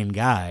the main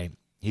guy.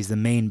 He's the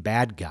main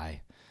bad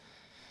guy.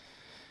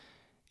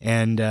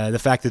 And the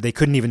fact that they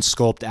couldn't even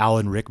sculpt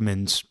Alan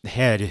Rickman's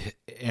head,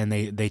 and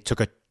they took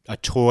a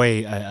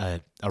toy,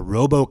 a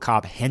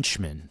RoboCop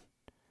henchman,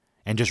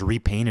 and just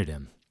repainted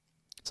him.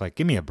 It's like,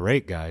 give me a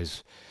break,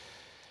 guys.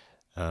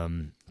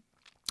 And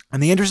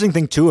the interesting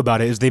thing, too, about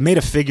it is they made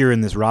a figure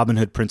in this Robin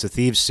Hood, Prince of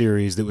Thieves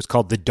series that was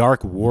called the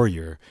Dark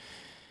Warrior.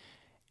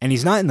 And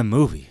he's not in the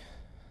movie.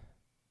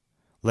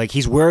 Like,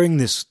 he's wearing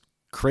this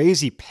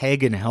crazy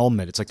pagan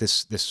helmet. It's like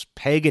this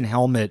pagan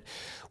helmet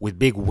with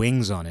big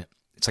wings on it.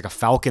 It's like a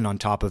falcon on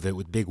top of it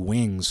with big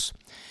wings.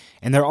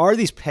 And there are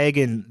these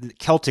pagan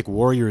Celtic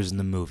warriors in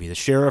the movie. The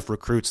sheriff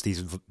recruits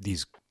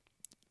these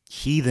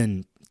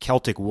heathen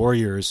Celtic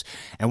warriors,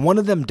 and one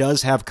of them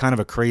does have kind of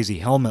a crazy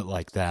helmet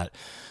like that.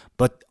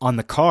 But on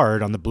the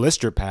card, on the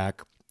blister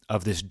pack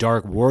of this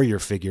Dark Warrior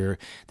figure,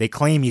 they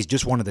claim he's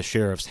just one of the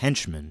sheriff's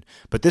henchmen.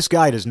 But this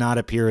guy does not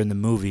appear in the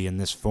movie in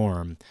this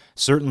form.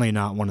 Certainly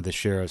not one of the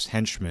sheriff's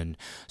henchmen.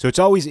 So it's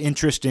always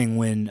interesting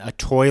when a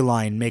toy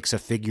line makes a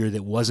figure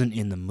that wasn't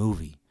in the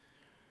movie.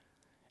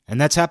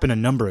 And that's happened a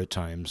number of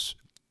times.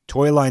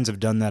 Toy lines have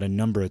done that a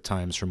number of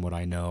times from what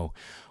I know,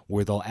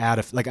 where they'll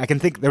add I can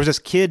think, there was this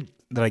kid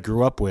that I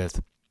grew up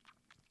with,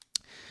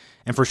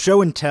 and for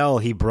show and tell,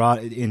 he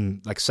brought,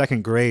 in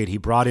second grade, he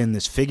brought in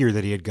this figure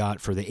that he had got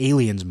for the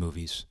Aliens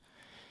movies.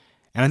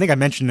 And I think I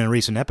mentioned in a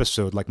recent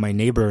episode, my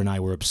neighbor and I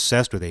were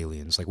obsessed with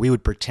Aliens. We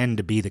would pretend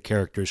to be the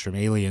characters from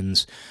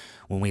Aliens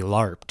when we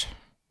LARPed,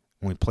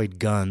 when we played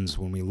guns,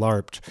 when we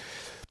LARPed.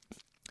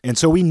 And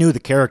so we knew the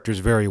characters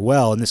very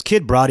well. And this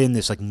kid brought in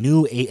this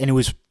new, and it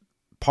was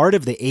part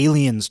of the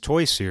Aliens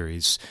toy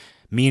series,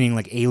 meaning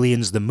like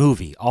Aliens the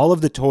movie. All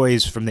of the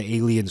toys from the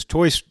Aliens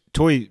toy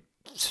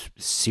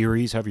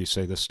series, however you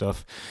say this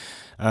stuff,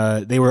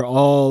 they were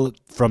all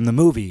from the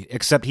movie,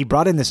 except he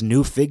brought in this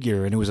new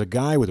figure, and it was a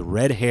guy with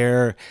red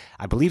hair,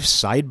 I believe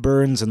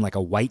sideburns, and like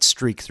a white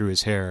streak through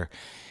his hair.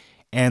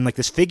 And like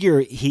this figure,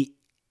 he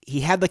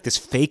had like this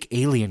fake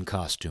alien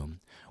costume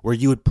where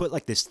you would put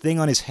like this thing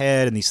on his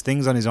head and these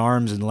things on his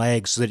arms and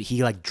legs so that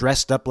he like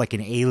dressed up like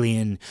an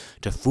alien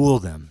to fool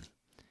them.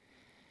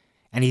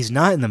 And he's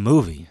not in the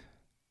movie.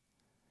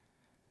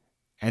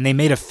 And they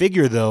made a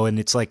figure though, and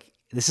it's like,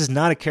 this is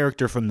not a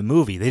character from the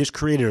movie. They just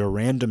created a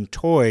random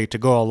toy to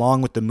go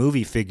along with the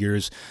movie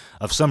figures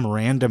of some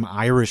random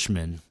Irish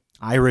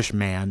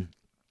man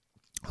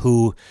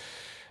who,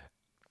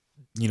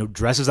 you know,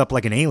 dresses up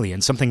like an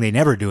alien, something they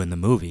never do in the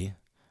movie.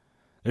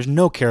 There's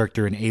no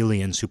character in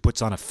Aliens who puts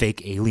on a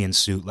fake alien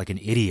suit like an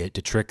idiot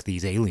to trick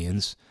these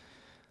aliens.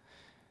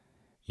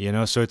 You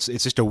know, so it's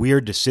just a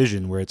weird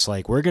decision where it's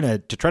like,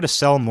 to try to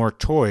sell more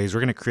toys,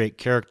 we're going to create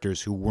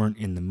characters who weren't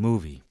in the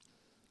movie.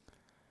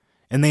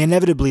 And they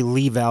inevitably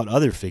leave out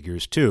other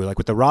figures too. Like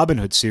with the Robin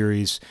Hood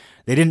series,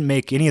 they didn't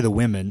make any of the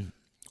women,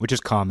 which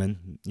is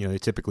common. You know, they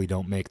typically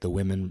don't make the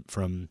women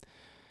from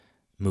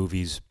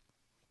movies.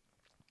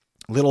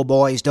 Little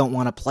boys don't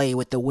want to play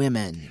with the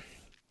women.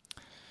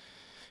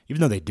 Even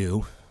though they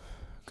do.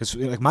 Because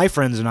like my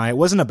friends and I, it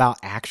wasn't about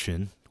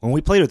action. When we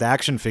played with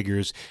action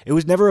figures, it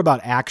was never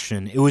about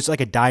action. It was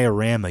like a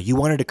diorama. You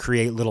wanted to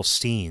create little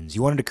scenes.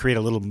 You wanted to create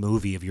a little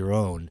movie of your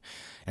own.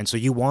 And so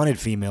you wanted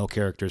female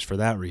characters for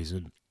that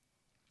reason.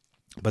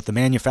 But the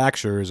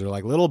manufacturers are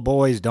like, little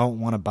boys don't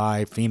want to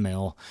buy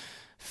female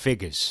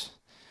figures.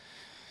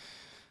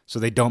 So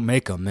they don't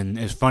make them. And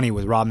it's funny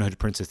with Robin Hood,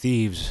 Prince of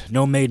Thieves,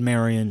 no Maid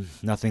Marian,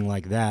 nothing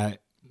like that.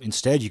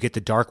 Instead, you get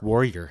the Dark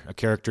Warrior, a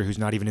character who's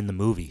not even in the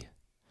movie.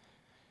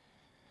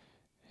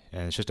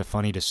 And it's just a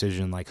funny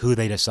decision, like who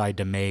they decide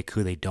to make,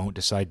 who they don't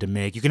decide to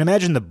make. You can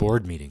imagine the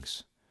board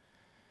meetings.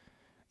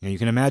 You know, you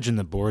can imagine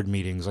the board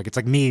meetings. Like, it's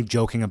like me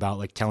joking about,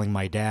 like, telling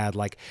my dad,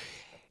 like,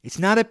 it's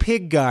not a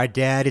pig guard,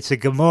 Dad, it's a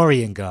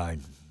Gamorrean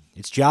guard.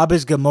 It's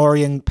Jabba's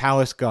Gamorrean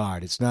palace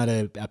guard. It's not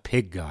a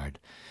pig guard.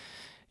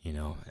 You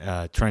know,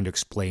 trying to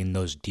explain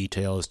those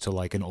details to,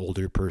 like, an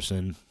older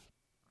person.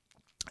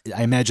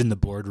 I imagine the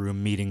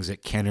boardroom meetings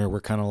at Kenner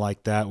were kind of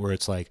like that, where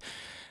it's like,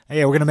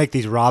 hey, we're going to make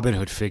these Robin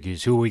Hood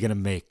figures. Who are we going to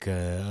make?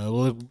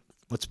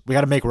 We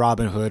got to make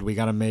Robin Hood. We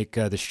got to make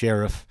the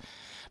sheriff.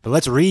 But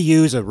let's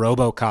reuse a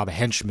RoboCop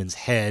henchman's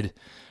head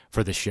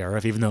for the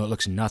sheriff, even though it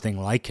looks nothing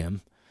like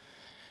him.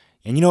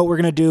 And you know what we're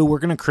going to do? We're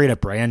going to create a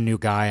brand new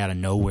guy out of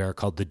nowhere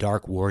called the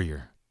Dark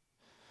Warrior.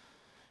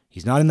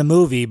 He's not in the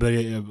movie, but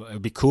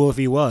it'd be cool if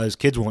he was.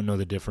 Kids won't know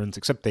the difference,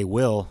 except they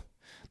will.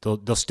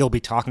 They'll still be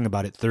talking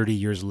about it 30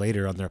 years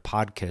later on their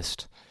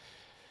podcast.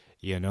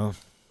 You know?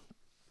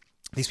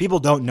 These people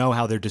don't know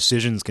how their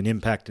decisions can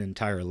impact an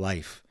entire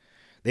life.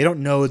 They don't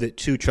know that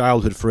two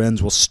childhood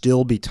friends will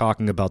still be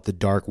talking about the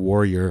Dark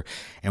Warrior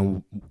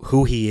and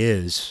who he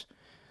is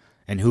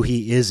and who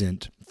he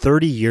isn't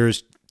 30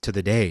 years to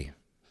the day.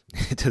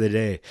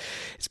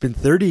 It's been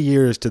 30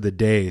 years to the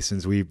day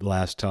since we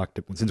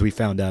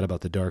found out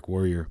about the Dark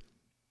Warrior.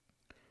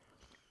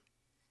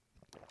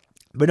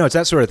 But no, it's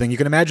that sort of thing. You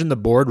can imagine the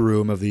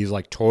boardroom of these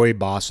like toy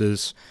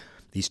bosses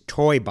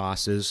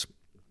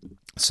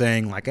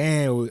saying like,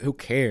 hey, who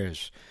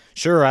cares?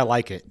 Sure, I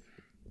like it.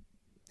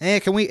 Hey,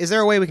 is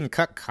there a way we can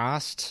cut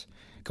costs?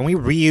 Can we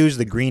reuse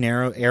the Green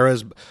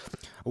Arrow's?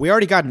 We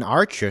already got an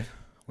Archer.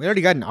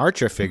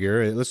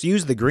 Figure. Let's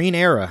use the Green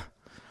Arrow.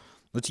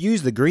 Let's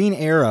use the Green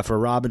Arrow for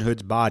Robin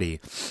Hood's body.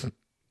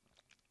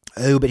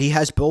 Oh, but he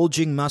has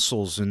bulging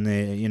muscles, and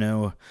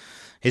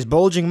his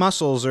bulging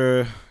muscles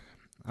are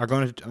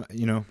going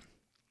to,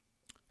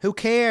 who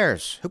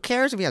cares? Who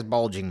cares if he has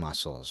bulging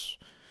muscles?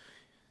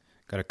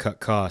 Got to cut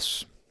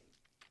costs.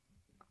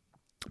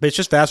 But it's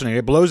just fascinating.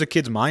 It blows a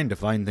kid's mind to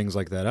find things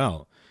like that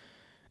out.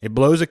 It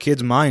blows a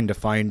kid's mind to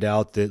find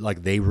out that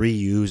like they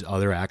reuse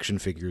other action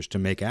figures to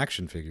make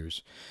action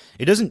figures.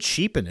 It doesn't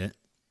cheapen it.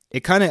 It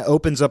kind of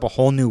opens up a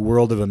whole new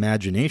world of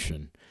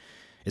imagination.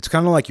 It's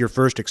kind of like your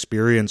first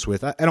experience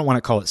with, I don't want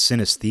to call it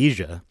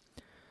synesthesia,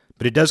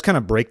 but it does kind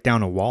of break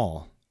down a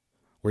wall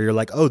where you're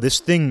like, oh, this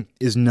thing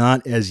is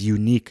not as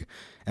unique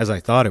as I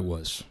thought it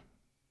was.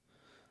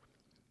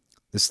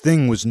 This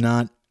thing was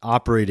not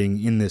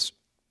operating in this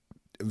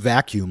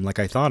vacuum like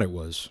I thought it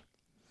was.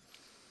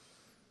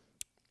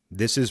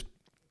 This is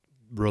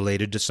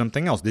related to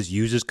something else. This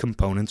uses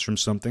components from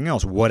something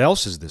else. What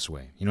else is this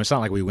way? It's not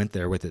like we went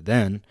there with it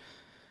then.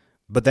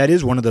 But that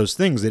is one of those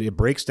things that it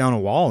breaks down a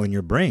wall in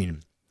your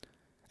brain.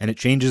 And it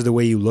changes the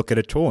way you look at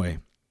a toy.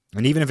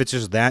 And even if it's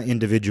just that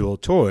individual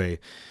toy,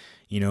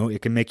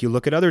 it can make you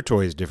look at other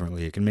toys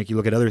differently. It can make you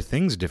look at other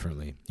things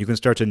differently. You can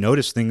start to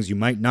notice things you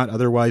might not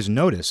otherwise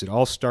notice. It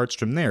all starts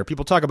from there.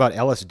 People talk about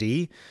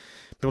LSD.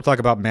 People talk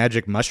about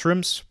magic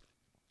mushrooms.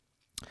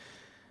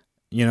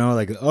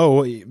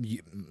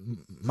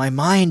 My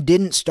mind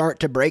didn't start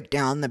to break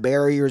down the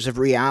barriers of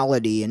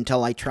reality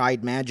until I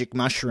tried magic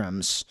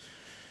mushrooms.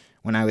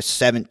 when I was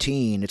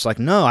 17. It's like,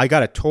 no, I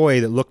got a toy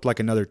that looked like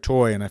another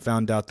toy, and I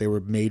found out they were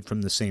made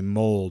from the same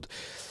mold.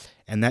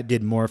 And that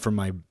did more for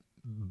my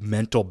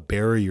mental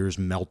barriers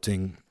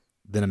melting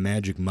than a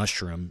magic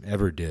mushroom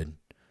ever did.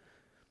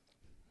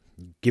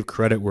 Give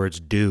credit where it's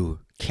due.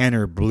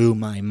 Kenner blew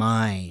my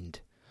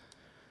mind.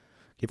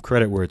 Give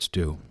credit where it's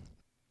due.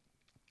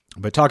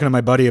 But talking to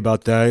my buddy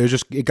about that,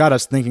 it got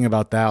us thinking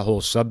about that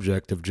whole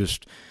subject of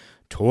just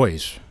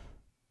toys.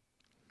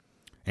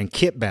 And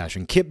kit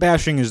bashing. Kit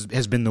bashing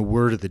has been the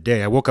word of the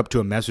day. I woke up to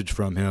a message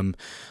from him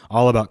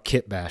all about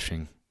kit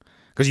bashing.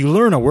 Because you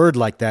learn a word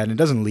like that and it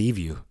doesn't leave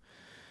you.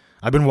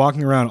 I've been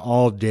walking around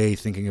all day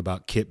thinking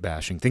about kit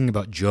bashing, thinking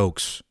about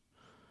jokes,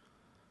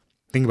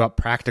 thinking about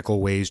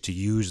practical ways to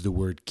use the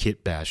word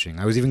kit bashing.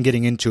 I was even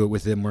getting into it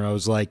with him where I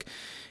was like,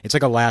 it's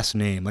like a last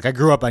name. Like I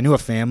grew up, I knew a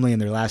family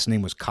and their last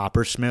name was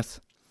Coppersmith.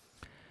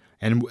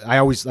 And I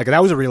always, like,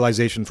 that was a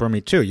realization for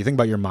me too. You think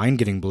about your mind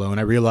getting blown.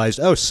 I realized,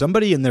 oh,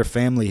 somebody in their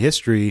family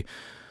history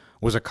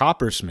was a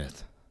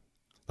coppersmith.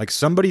 Like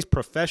somebody's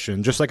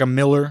profession, just like a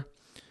miller,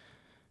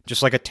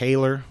 just like a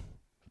tailor,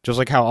 just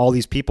like how all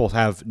these people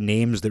have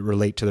names that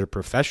relate to their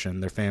profession,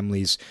 their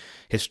family's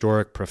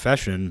historic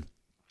profession.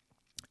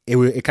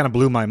 It kind of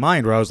blew my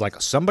mind where I was like,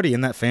 somebody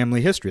in that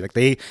family history, like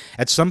they,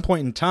 at some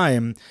point in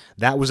time,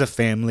 that was a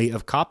family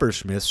of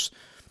coppersmiths.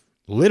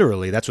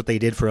 Literally, that's what they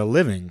did for a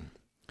living.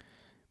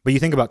 But you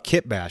think about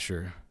Kit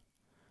Basher,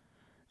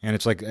 and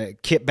it's like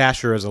Kit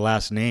Basher as a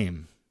last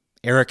name.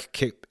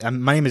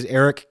 My name is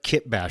Eric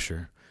Kit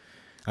Basher.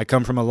 I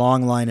come from a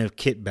long line of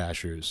Kit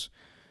Bashers.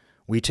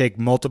 We take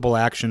multiple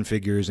action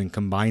figures and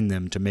combine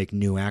them to make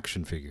new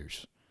action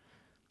figures.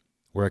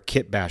 We're a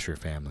Kit Basher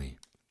family.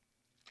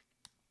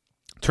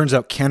 Turns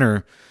out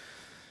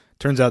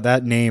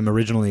that name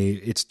originally,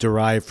 it's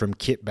derived from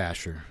Kit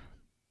Basher.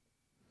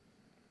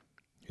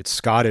 It's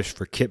Scottish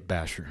for Kit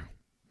Basher.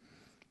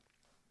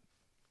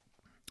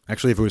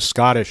 Actually, if it was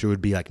Scottish, it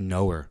would be like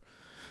knower.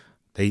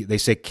 They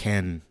say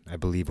ken, I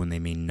believe, when they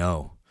mean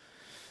know.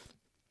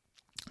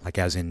 Like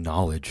as in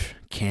knowledge.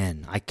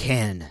 Ken. I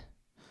ken.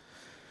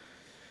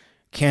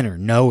 Kenner,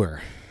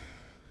 knower.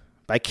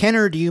 By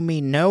Kenner, do you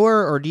mean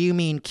knower or do you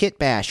mean kit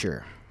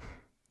basher?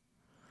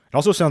 It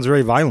also sounds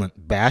very violent.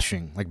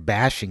 Bashing. Like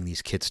bashing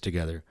these kits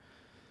together.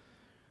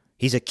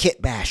 He's a kit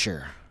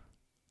basher.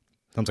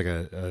 Sounds like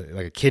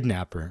a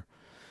kidnapper.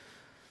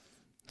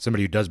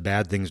 Somebody who does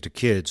bad things to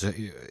kids.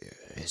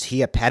 Is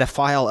he a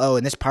pedophile? Oh,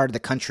 in this part of the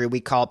country,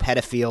 we call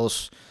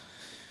pedophiles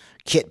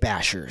kit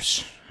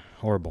bashers.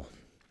 Horrible.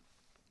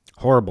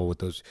 Horrible with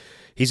those.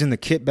 He's in the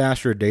Kit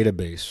Basher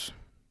database.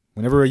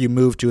 Whenever you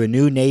move to a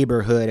new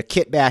neighborhood, a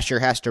kit basher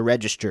has to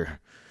register.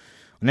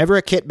 Whenever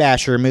a kit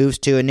basher moves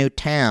to a new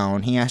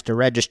town, he has to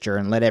register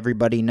and let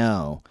everybody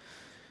know.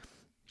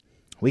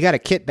 We got a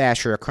kit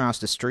basher across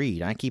the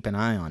street. I keep an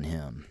eye on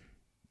him.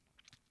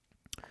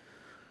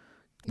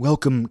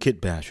 Welcome,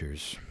 kit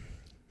bashers.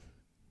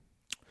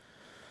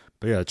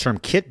 But yeah, the term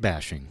kit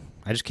bashing,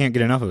 I just can't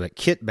get enough of it.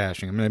 Kit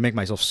bashing. I'm going to make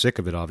myself sick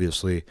of it,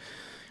 obviously.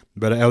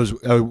 But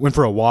I went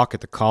for a walk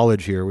at the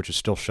college here, which is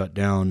still shut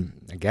down,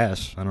 I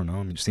guess. I don't know.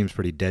 I mean, it seems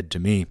pretty dead to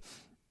me.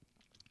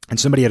 And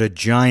somebody had a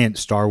giant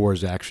Star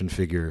Wars action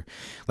figure.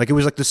 Like, it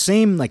was like the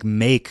same like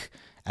make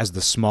as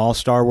the small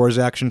Star Wars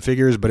action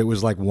figures, but it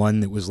was like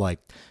one that was like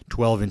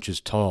 12 inches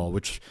tall,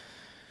 which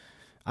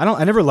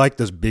I never liked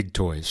those big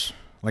toys.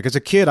 Like as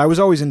a kid, I was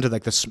always into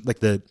like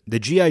the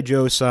G.I.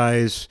 Joe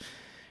size,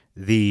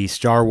 the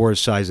Star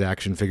Wars size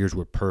action figures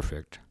were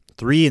perfect.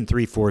 3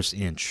 3/4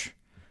 inch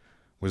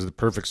was the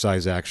perfect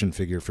size action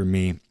figure for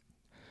me.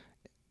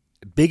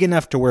 Big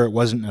enough to where it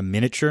wasn't a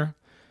miniature,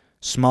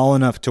 small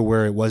enough to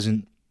where it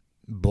wasn't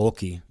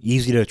bulky,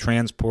 easy to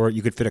transport.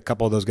 You could fit a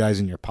couple of those guys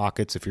in your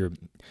pockets if you're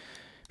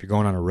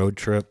going on a road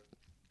trip.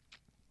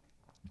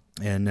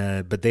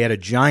 And but they had a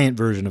giant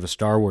version of a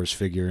Star Wars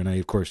figure, and I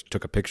of course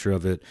took a picture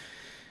of it.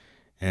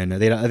 And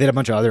they had a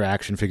bunch of other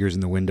action figures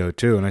in the window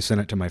too. And I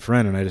sent it to my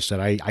friend, and I just said,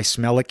 I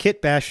smell a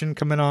kit bashing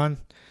coming on.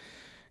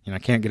 I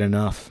can't get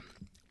enough.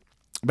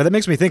 But that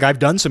makes me think I've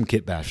done some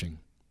kit bashing.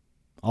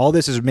 All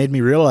this has made me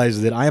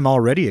realize that I am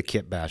already a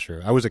kit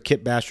basher. I was a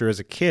kit basher as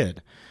a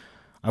kid.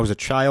 I was a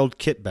child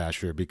kit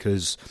basher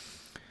because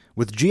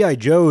with G.I.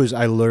 Joes,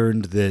 I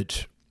learned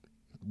that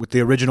with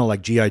the original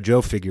like G.I.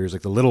 Joe figures,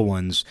 like the little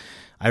ones,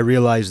 I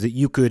realized that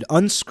you could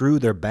unscrew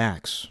their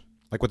backs.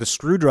 Like with a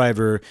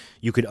screwdriver,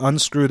 you could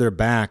unscrew their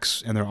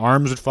backs and their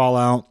arms would fall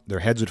out, their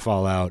heads would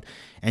fall out,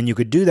 and you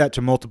could do that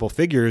to multiple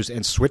figures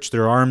and switch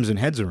their arms and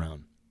heads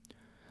around.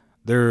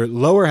 Their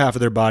lower half of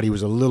their body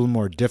was a little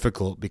more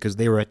difficult because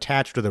they were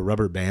attached with a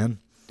rubber band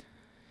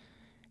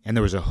and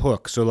there was a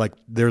hook. So like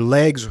their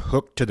legs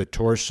hooked to the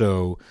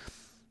torso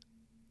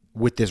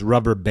with this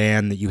rubber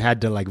band that you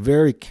had to like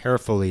very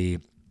carefully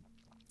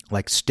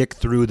like stick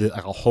through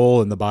like a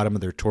hole in the bottom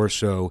of their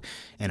torso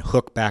and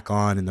hook back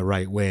on in the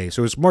right way.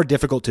 So it was more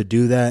difficult to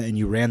do that, and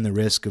you ran the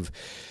risk of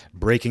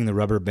breaking the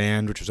rubber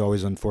band, which was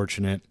always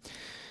unfortunate.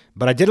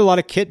 But I did a lot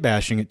of kit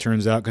bashing, it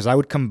turns out, because I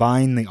would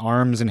combine the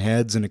arms and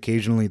heads and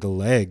occasionally the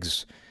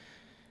legs.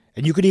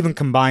 And you could even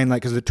combine,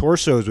 like, because the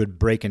torsos would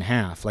break in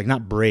half. Like,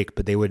 not break,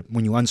 but they would,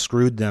 when you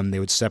unscrewed them, they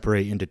would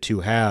separate into two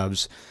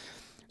halves.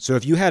 So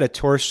if you had a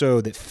torso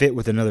that fit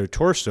with another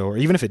torso, or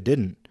even if it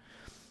didn't,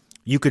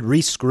 you could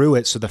re-screw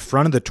it so the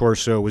front of the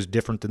torso was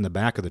different than the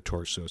back of the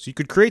torso. So you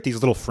could create these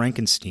little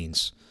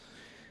Frankensteins.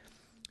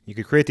 You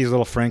could create these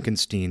little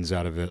Frankensteins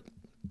out of it.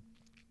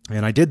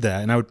 And I did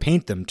that, and I would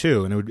paint them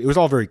too, and it was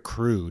all very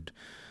crude.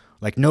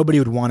 Like, nobody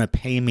would want to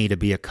pay me to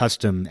be a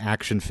custom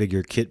action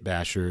figure kit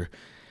basher.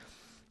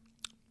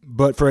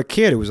 But for a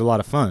kid, it was a lot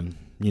of fun.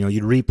 You know,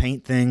 you'd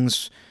repaint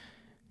things,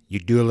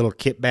 you'd do a little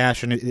kit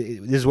bash, and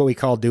this is what we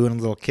call doing a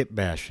little kit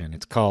bashing.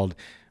 It's called,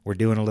 we're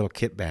doing a little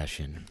kit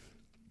bashing.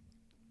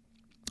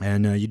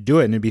 And you'd do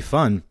it, and it'd be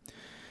fun.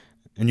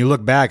 And you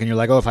look back, and you're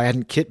like, oh, if I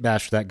hadn't kit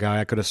bashed that guy,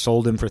 I could have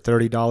sold him for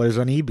 $30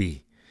 on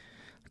eBay.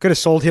 I could have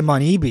sold him on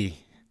eBay.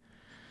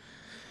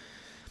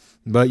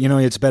 But, you know,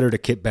 it's better to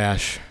kit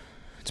bash.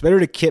 It's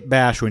better to kit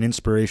bash when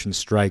inspiration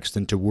strikes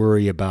than to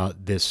worry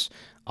about this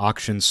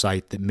auction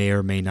site that may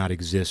or may not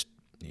exist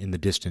in the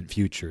distant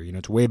future. You know,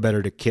 it's way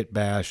better to kit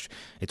bash.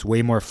 It's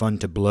way more fun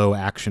to blow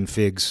action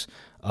figs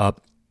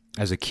up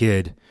as a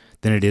kid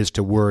than it is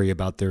to worry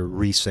about their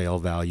resale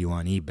value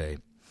on eBay.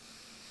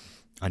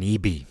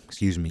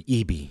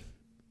 eBay.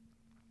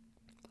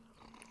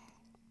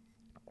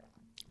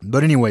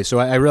 But anyway, so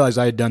I realized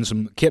I had done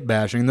some kit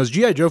bashing, and those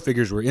G.I. Joe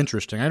figures were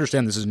interesting. I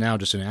understand this is now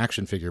just an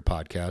action figure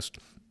podcast.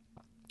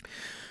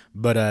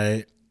 But,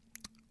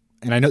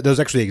 and I know those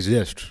actually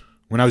exist.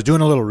 When I was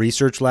doing a little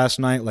research last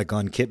night, like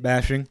on kit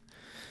bashing,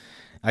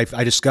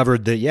 I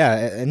discovered that, yeah,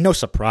 and no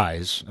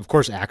surprise, of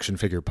course action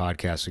figure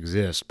podcasts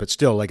exist, but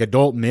still, like,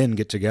 adult men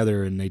get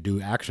together and they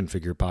do action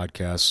figure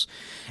podcasts.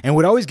 And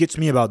what always gets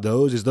me about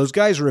those is those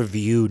guys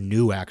review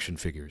new action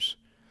figures.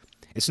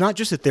 It's not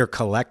just that they're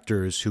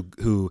collectors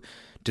who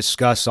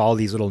discuss all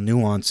these little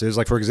nuances.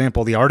 Like, for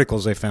example, the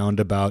articles I found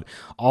about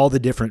all the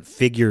different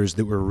figures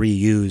that were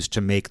reused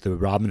to make the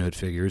Robin Hood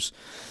figures.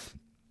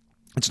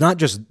 It's not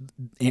just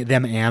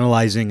them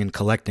analyzing and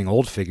collecting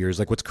old figures.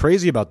 Like, what's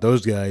crazy about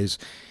those guys,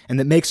 and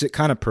that makes it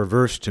kind of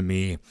perverse to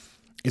me,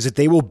 is that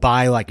they will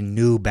buy, like,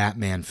 new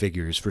Batman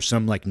figures for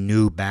some, like,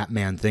 new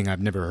Batman thing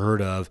I've never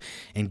heard of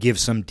and give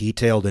some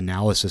detailed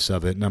analysis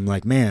of it. And I'm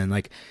like, man,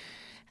 like,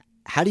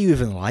 how do you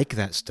even like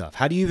that stuff?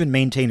 How do you even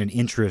maintain an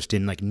interest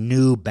in, like,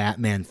 new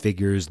Batman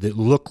figures that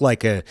look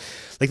like a...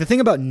 Like, the thing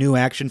about new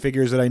action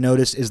figures that I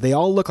noticed is they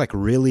all look like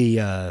really...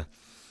 they're,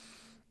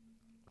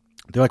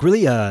 like,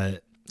 really...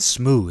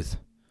 smooth.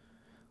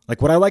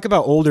 Like, what I like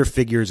about older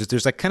figures is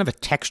there's, like, kind of a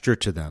texture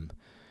to them.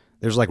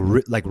 There's like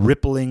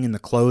rippling in the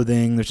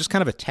clothing. There's just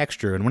kind of a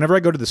texture. And whenever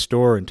I go to the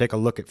store and take a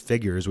look at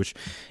figures, which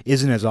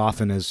isn't as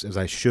often as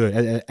I should,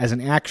 as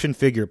an action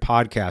figure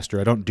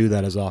podcaster, I don't do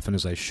that as often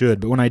as I should.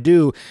 But when I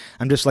do,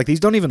 I'm just like, these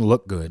don't even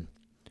look good.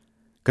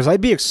 Because I'd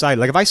be excited.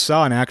 Like, if I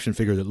saw an action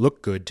figure that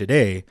looked good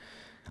today,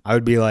 I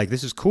would be like,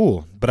 this is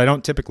cool. But I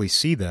don't typically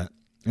see that.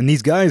 And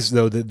these guys,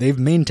 though, they've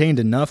maintained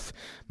enough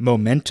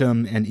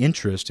momentum and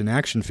interest in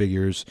action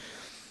figures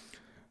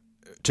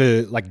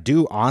to, like,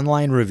 do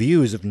online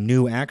reviews of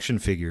new action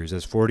figures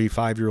as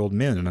 45-year-old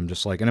men. And I'm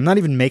just like, and I'm not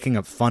even making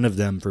up fun of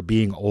them for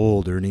being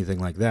old or anything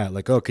like that.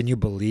 Like, oh, can you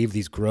believe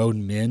these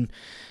grown men?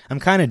 I'm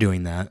kind of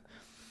doing that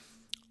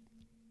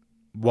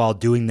while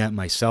doing that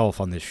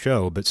myself on this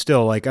show. But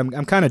still, like,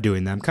 I'm kind of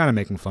doing that. I'm kind of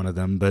making fun of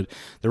them. But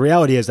the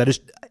reality is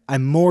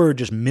I'm more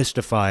just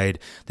mystified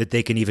that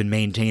they can even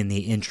maintain the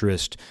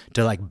interest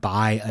to, like,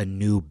 buy a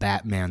new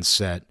Batman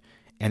set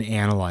and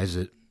analyze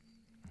it.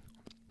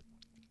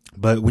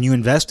 But when you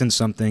invest in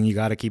something, you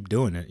got to keep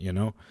doing it, you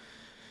know?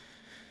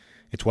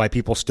 It's why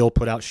people still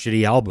put out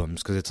shitty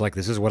albums, because it's like,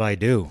 this is what I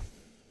do.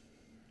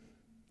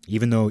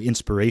 Even though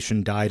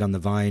inspiration died on the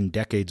vine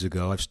decades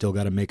ago, I've still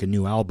got to make a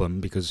new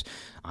album because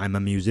I'm a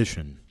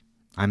musician.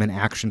 I'm an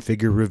action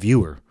figure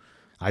reviewer.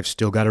 I've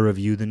still got to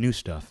review the new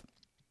stuff.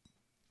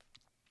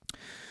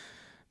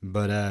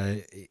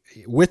 But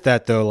with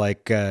that, though,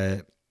 like,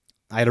 I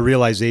had a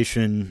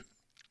realization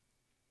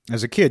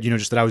as a kid, you know,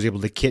 just that I was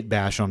able to kit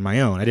bash on my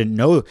own. I didn't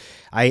know.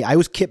 I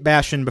was kit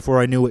bashing before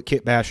I knew what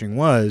kit bashing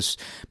was.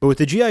 But with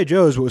the G.I.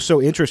 Joes, what was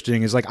so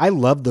interesting is, like, I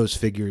loved those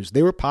figures.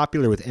 They were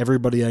popular with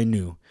everybody I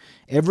knew.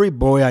 Every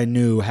boy I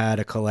knew had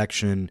a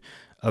collection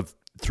of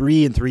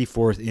 3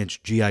 3/4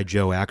 inch G.I.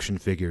 Joe action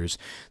figures.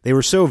 They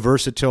were so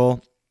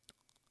versatile.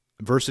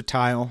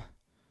 Versatility.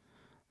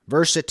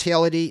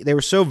 They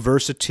were so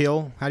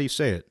versatile. How do you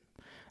say it?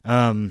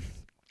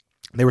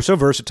 They were so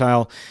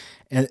versatile,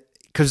 and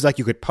because, like,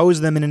 you could pose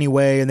them in any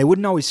way, and they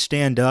wouldn't always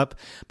stand up.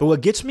 But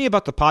what gets me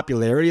about the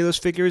popularity of those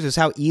figures is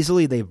how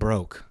easily they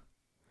broke.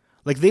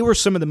 Like, they were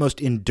some of the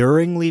most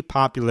enduringly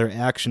popular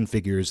action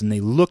figures, and they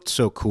looked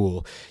so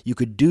cool. You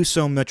could do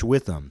so much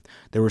with them.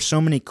 There were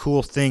so many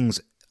cool things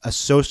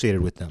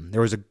associated with them.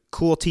 There was a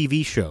cool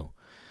TV show.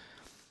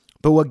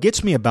 But what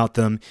gets me about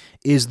them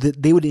is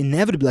that they would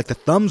inevitably, like, the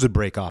thumbs would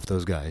break off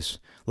those guys.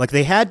 Like,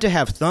 they had to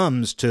have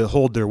thumbs to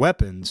hold their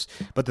weapons,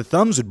 but the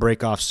thumbs would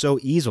break off so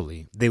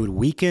easily. They would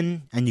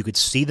weaken, and you could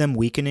see them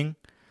weakening.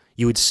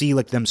 You would see,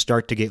 like, them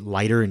start to get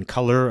lighter in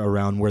color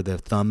around where the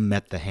thumb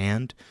met the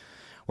hand.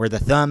 where the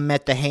thumb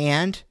met the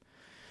hand.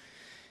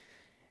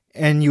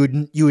 And you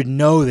would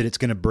know that it's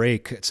going to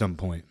break at some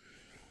point.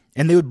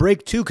 And they would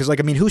break too, because,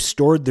 who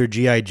stored their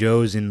G.I.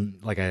 Joes in,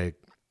 a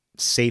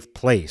safe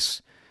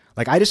place?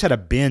 I just had a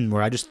bin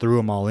where I just threw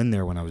them all in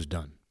there when I was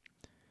done.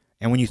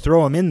 And when you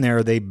throw them in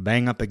there, they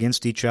bang up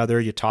against each other.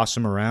 You toss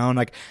them around.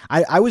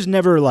 I was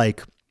never, I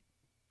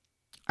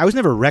was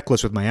never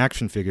reckless with my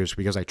action figures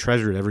because I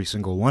treasured every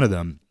single one of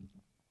them.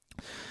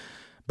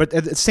 But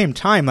at the same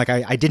time,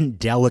 I didn't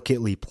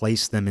delicately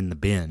place them in the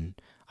bin.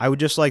 I would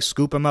just,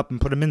 scoop them up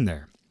and put them in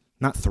there.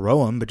 Not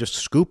throw them, but just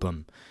scoop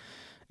them.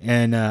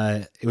 And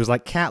it was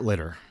like cat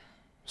litter.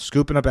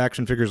 Scooping up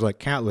action figures like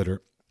cat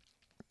litter.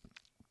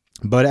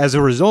 But as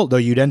a result, though,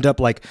 you'd end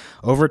up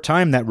over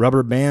time, that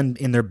rubber band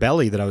in their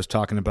belly that I was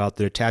talking about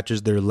that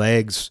attaches their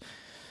legs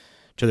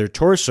to their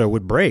torso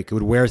would break. It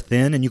would wear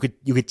thin, and you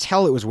could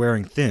tell it was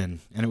wearing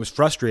thin. And it was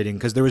frustrating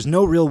because there was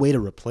no real way to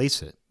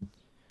replace it.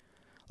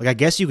 I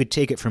guess you could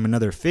take it from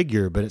another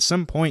figure, but at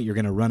some point you're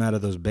going to run out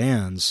of those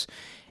bands.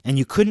 And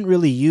you couldn't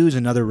really use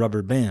another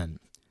rubber band.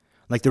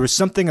 There was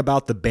something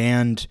about the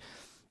band.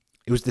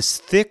 It was this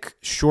thick,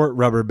 short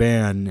rubber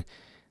band,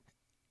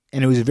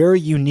 and it was very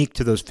unique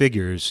to those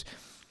figures,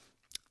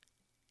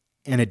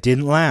 and it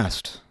didn't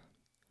last.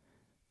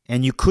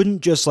 And you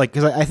couldn't just,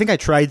 because I think I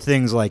tried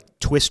things like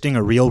twisting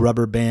a real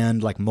rubber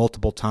band,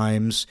 multiple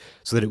times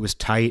so that it was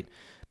tight,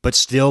 but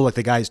still,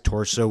 the guy's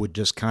torso would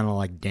just kind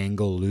of,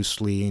 dangle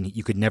loosely, and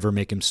you could never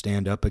make him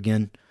stand up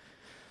again.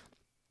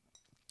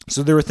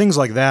 So there were things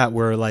like that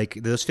where,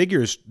 those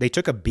figures, they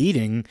took a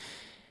beating,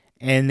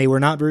 and they were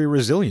not very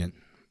resilient.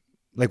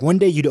 One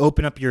day you'd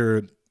open up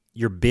your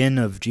bin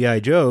of G.I.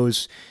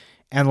 Joes,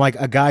 and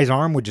a guy's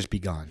arm would just be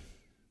gone.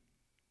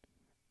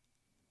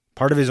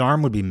 Part of his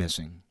arm would be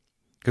missing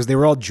because they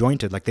were all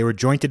jointed. They were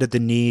jointed at the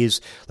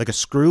knees, a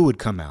screw would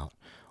come out.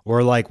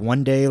 Or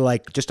one day,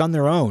 just on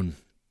their own.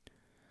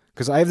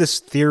 Because I have this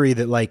theory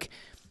that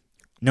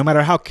no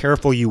matter how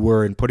careful you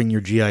were in putting your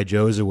G.I.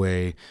 Joes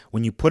away,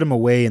 when you put them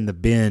away in the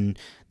bin,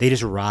 they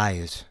just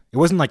writhed. It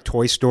wasn't like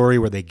Toy Story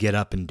where they get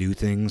up and do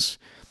things.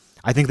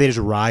 I think they just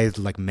writhed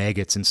like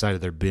maggots inside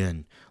of their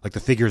bin. The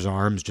figure's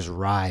arms just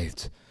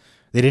writhed.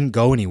 They didn't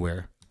go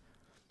anywhere.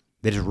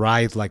 They just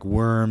writhed like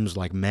worms,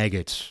 like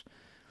maggots,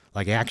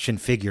 like action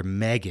figure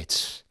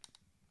maggots.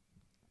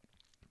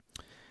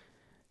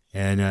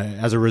 And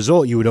as a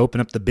result, you would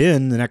open up the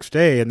bin the next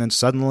day, and then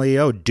suddenly,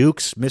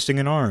 Duke's missing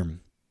an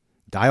arm.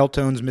 Dial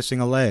Tone's missing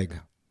a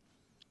leg.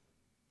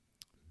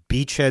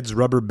 Beachhead's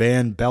rubber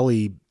band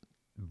belly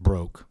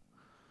broke.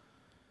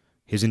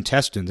 His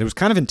intestines. It was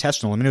kind of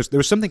intestinal. There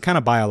was something kind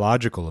of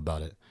biological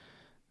about it.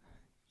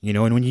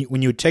 And when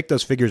you would take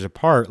those figures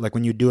apart,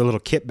 when you do a little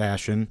kit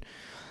bashing,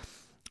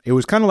 it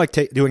was kind of like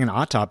doing an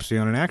autopsy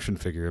on an action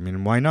figure.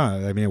 Why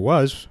not? It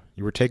was.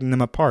 You were taking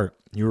them apart.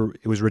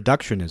 It was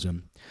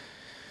reductionism.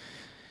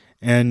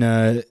 And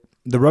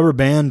the rubber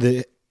band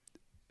that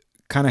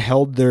kind of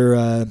held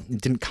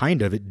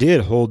it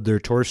did hold their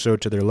torso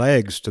to their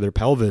legs, to their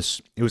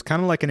pelvis. It was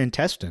kind of like an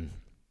intestine.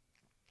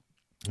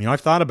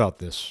 I've thought about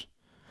this.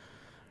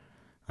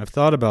 I've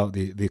thought about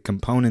the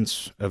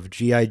components of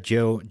G.I.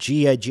 Joe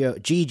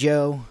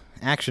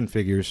action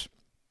figures.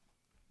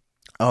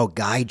 Oh,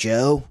 G.I.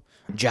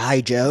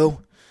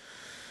 Joe.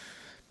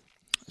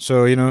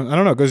 So, I don't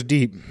know, it goes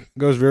deep. It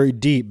goes very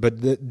deep. But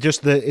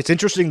it's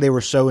interesting they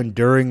were so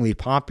enduringly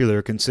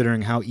popular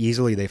considering how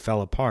easily they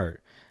fell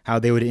apart. How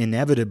they would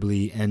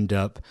inevitably end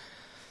up,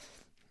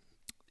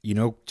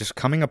 just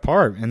coming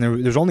apart. And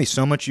there's only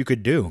so much you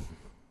could do.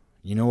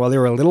 While there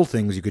were little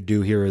things you could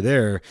do here or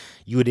there,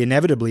 you would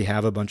inevitably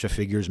have a bunch of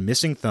figures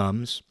missing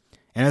thumbs.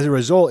 And as a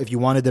result, if you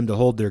wanted them to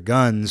hold their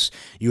guns,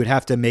 you would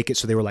have to make it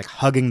so they were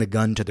hugging the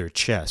gun to their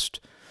chest.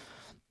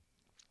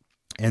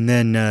 And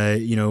then,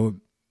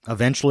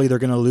 eventually they're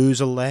going to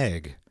lose a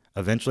leg.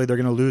 Eventually they're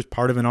going to lose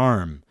part of an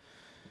arm.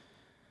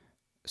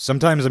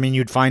 Sometimes,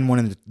 you'd find one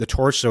in the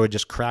torso had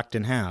just cracked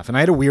in half. And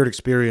I had a weird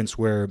experience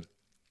where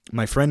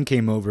my friend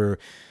came over,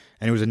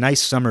 and it was a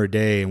nice summer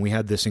day, and we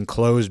had this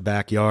enclosed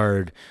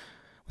backyard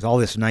with all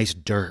this nice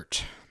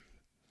dirt.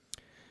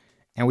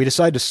 And we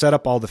decided to set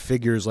up all the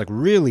figures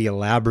really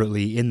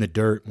elaborately in the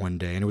dirt one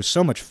day, and it was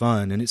so much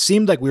fun. And it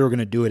seemed like we were going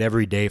to do it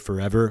every day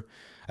forever.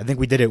 I think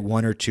we did it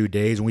 1 or 2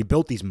 days, and we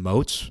built these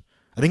moats.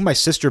 I think my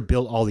sister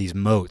built all these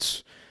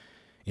moats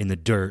in the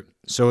dirt.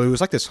 So it was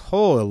this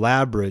whole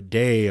elaborate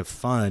day of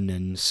fun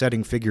and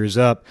setting figures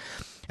up.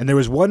 And there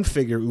was one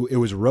figure, it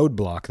was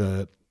Roadblock,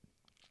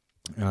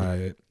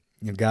 the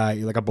guy,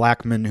 a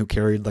black man who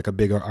carried a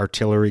big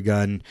artillery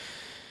gun,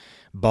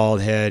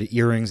 bald head,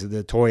 earrings.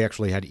 The toy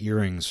actually had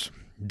earrings,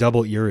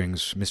 double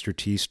earrings, Mr.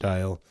 T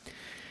style.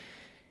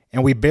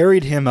 And we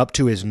buried him up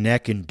to his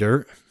neck in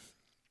dirt.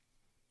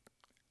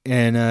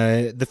 And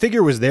the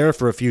figure was there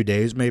for a few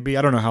days, maybe.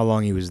 I don't know how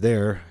long he was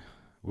there.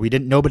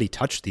 Nobody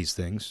touched these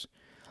things.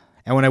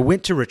 And when I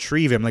went to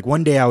retrieve him,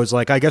 one day I was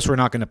I guess we're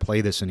not going to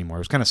play this anymore.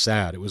 It was kind of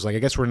sad. It was I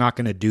guess we're not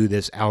going to do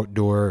this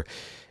outdoor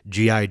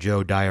G.I.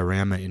 Joe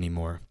diorama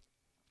anymore.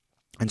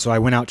 And so I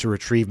went out to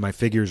retrieve my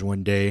figures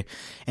one day.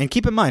 And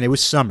keep in mind, it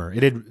was summer.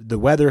 The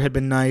weather had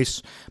been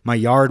nice. My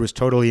yard was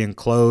totally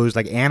enclosed.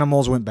 Like,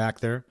 animals went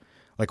back there.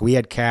 Like, we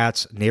had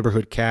cats,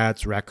 neighborhood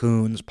cats,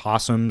 raccoons,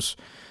 possums.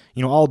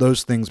 All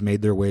those things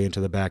made their way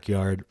into the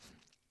backyard.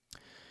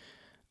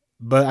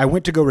 But I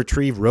went to go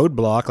retrieve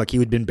Roadblock. Like, he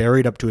had been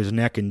buried up to his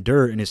neck in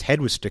dirt and his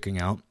head was sticking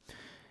out.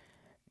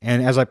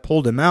 And as I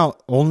pulled him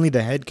out, only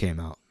the head came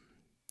out.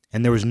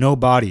 And there was no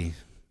body.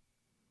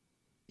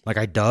 Like,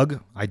 I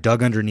dug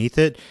underneath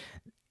it.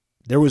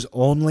 There was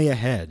only a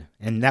head,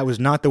 and that was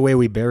not the way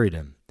we buried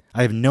him.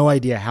 I have no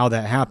idea how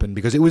that happened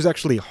because it was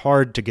actually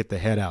hard to get the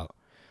head out.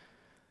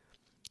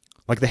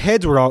 Like, the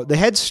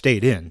heads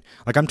stayed in.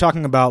 Like, I'm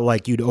talking about,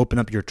 like, you'd open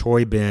up your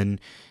toy bin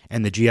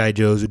and the G.I.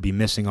 Joes would be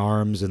missing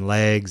arms and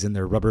legs and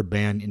their rubber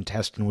band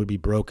intestine would be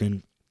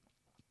broken.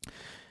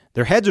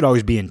 Their heads would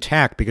always be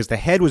intact because the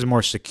head was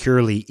more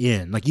securely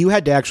in. Like, you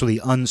had to actually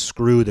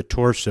unscrew the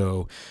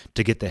torso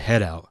to get the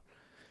head out.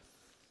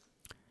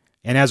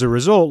 And as a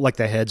result, like,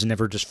 the heads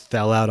never just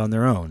fell out on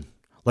their own.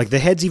 Like, the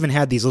heads even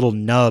had these little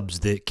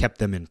nubs that kept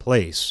them in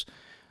place,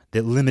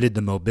 that limited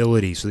the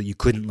mobility so that you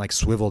couldn't, like,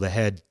 swivel the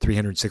head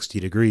 360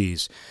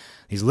 degrees.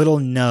 These little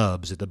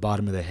nubs at the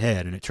bottom of the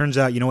head. And it turns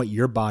out,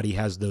 your body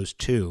has those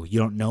too. You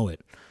don't know it,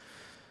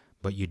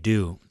 but you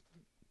do.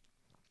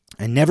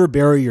 And never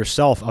bury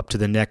yourself up to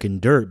the neck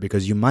in dirt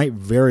because you might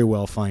very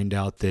well find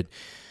out that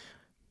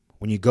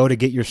when you go to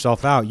get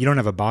yourself out, you don't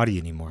have a body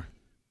anymore.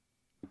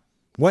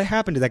 What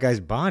happened to that guy's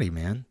body,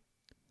 man?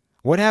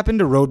 What happened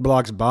to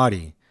Roadblock's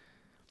body?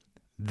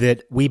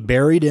 That we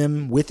buried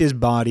him with his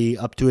body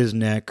up to his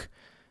neck,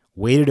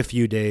 waited a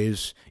few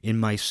days in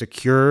my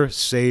secure,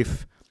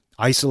 safe,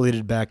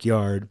 isolated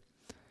backyard,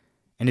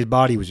 and his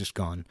body was just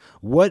gone.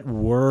 What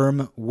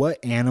worm, what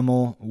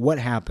animal, what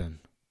happened?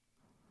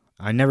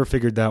 I never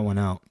figured that one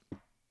out.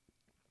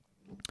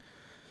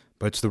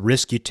 But it's the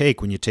risk you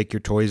take when you take your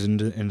toys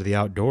into the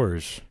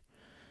outdoors.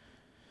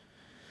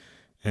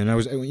 And I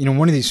was,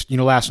 one of these,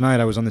 last night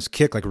I was on this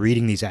kick, like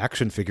reading these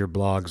action figure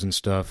blogs and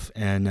stuff,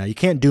 and you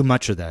can't do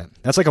much of that.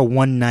 That's like a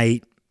one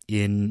night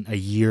in a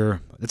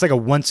year. It's like a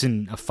once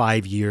in a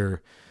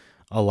 5-year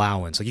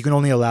allowance. Like, you can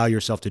only allow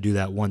yourself to do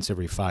that once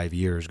every 5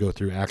 years, go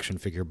through action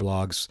figure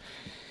blogs.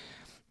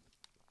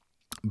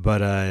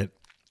 But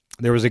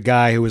there was a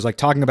guy who was like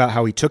talking about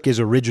how he took his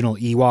original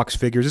Ewoks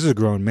figures. This is a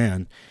grown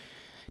man.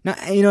 Now,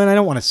 and I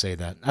don't want to say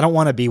that. I don't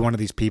want to be one of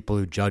these people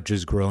who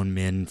judges grown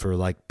men for,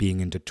 like,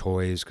 being into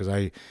toys, because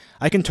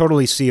I can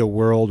totally see a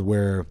world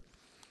where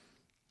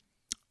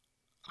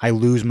I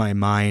lose my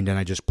mind and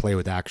I just play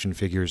with action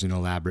figures and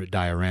elaborate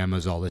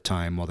dioramas all the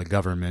time while the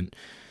government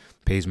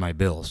pays my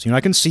bills.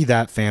 I can see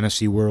that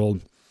fantasy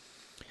world.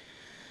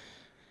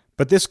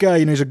 But this guy,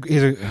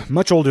 he's a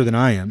much older than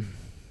I am.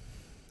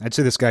 I'd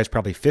say this guy's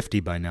probably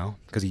 50 by now,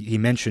 because he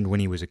mentioned when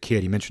he was a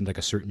kid. He mentioned, like,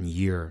 a certain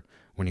year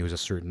when he was a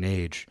certain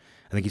age.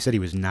 I think he said he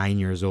was 9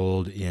 years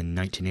old in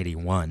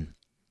 1981.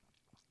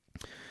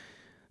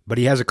 But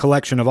he has a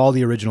collection of all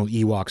the original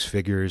Ewoks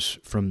figures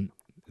from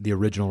the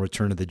original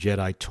Return of the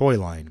Jedi toy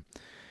line.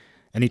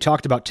 And he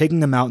talked about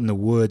taking them out in the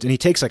woods, and he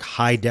takes, like,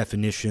 high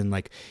definition.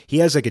 Like, he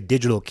has, like, a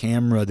digital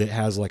camera that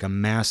has, like, a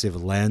massive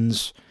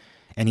lens,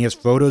 and he has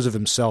photos of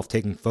himself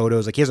taking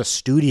photos. Like, he has a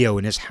studio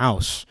in his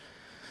house.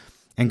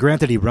 And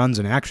granted, he runs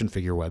an action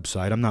figure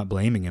website. I'm not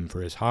blaming him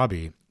for his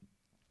hobby.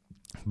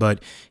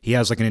 But he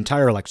has, like, an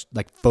entire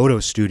like photo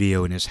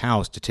studio in his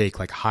house to take,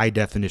 like, high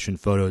definition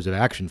photos of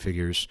action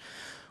figures,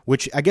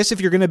 which I guess if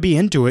you're going to be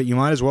into it, you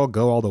might as well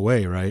go all the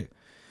way, right?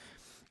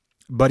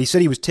 But he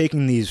said he was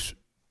taking these,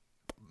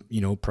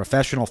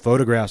 professional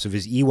photographs of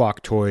his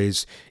Ewok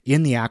toys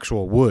in the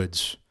actual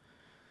woods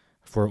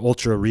for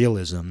ultra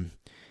realism.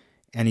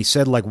 And he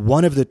said, like,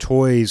 one of the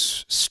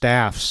toys'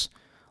 staffs,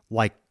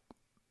 like,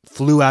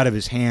 flew out of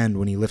his hand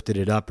when he lifted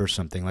it up or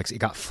something. Like, it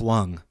got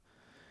flung.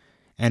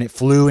 And it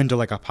flew into,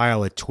 like, a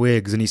pile of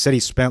twigs. And he said he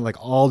spent, like,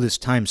 all this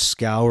time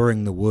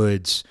scouring the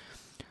woods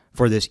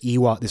for this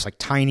Ewok, this, like,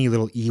 tiny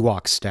little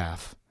Ewok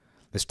staff,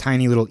 this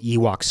tiny little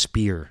Ewok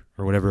spear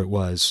or whatever it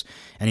was.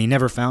 And he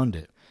never found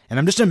it. And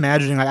I'm just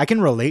imagining, like, I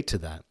can relate to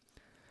that.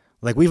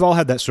 Like, we've all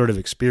had that sort of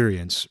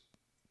experience.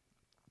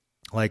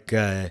 Like,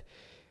 I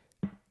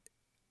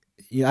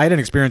had an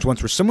experience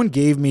once where someone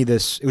gave me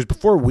this. It was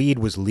before weed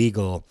was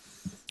legal.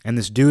 And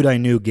this dude I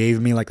knew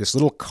gave me, like, this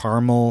little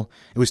caramel.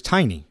 It was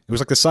tiny. It was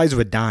like the size of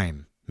a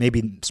dime,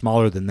 maybe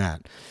smaller than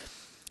that.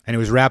 And it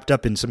was wrapped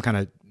up in some kind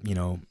of,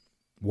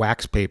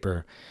 wax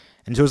paper.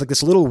 And so it was like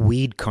this little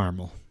weed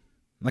caramel,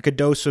 like a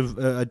dose of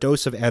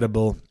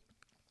edible.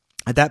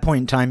 At that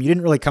point in time, you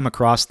didn't really come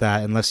across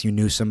that unless you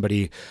knew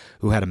somebody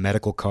who had a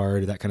medical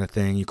card, that kind of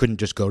thing. You couldn't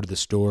just go to the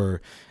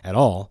store at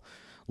all,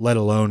 let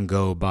alone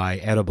go buy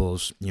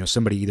edibles.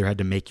 Somebody either had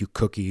to make you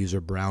cookies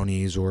or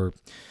brownies or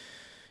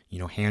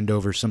hand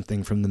over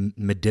something from the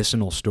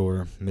medicinal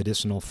store,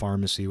 medicinal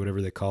pharmacy,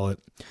 whatever they call it.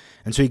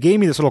 And so he gave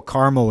me this little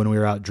caramel when we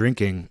were out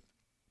drinking.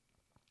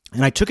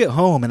 And I took it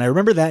home, and I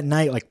remember that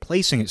night, like,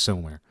 placing it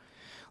somewhere.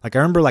 Like I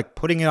remember like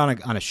putting it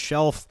on a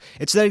shelf.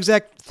 It's that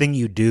exact thing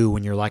you do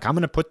when you're like, I'm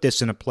going to put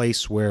this in a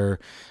place where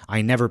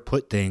I never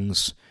put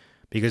things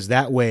because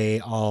that way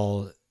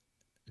I'll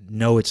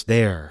know it's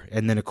there.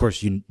 And then of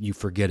course you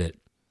forget it.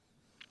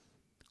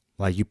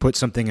 Like you put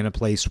something in a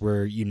place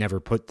where you never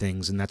put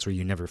things and that's where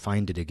you never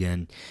find it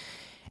again.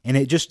 And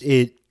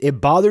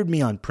it bothered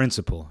me on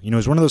principle. You know, it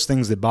was one of those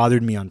things that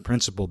bothered me on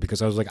principle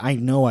because I was like, I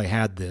know I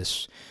had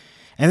this.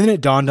 And then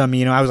it dawned on me,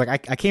 you know, I was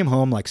like, I came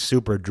home like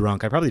super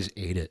drunk. I probably just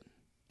ate it,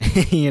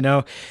 you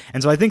know?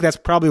 And so I think that's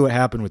probably what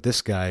happened with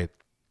this guy,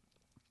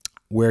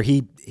 where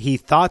he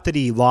thought that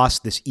he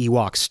lost this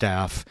Ewok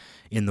staff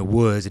in the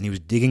woods and he was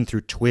digging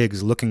through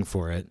twigs looking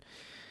for it.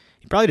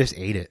 He probably just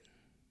ate it.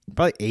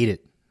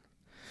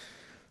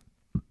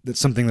 That's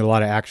something that a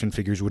lot of action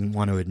figures wouldn't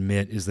want to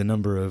admit is the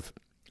number of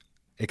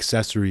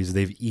accessories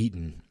they've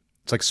eaten.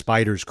 It's like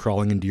spiders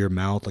crawling into your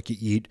mouth. Like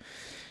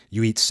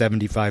you eat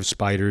 75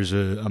 spiders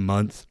a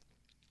month.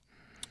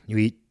 You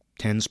eat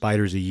 10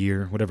 spiders a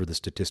year, whatever the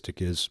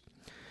statistic is.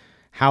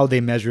 How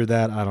they measure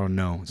that, I don't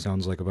know. It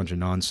sounds like a bunch of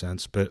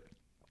nonsense, but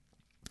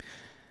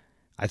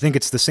I think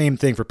it's the same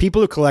thing. For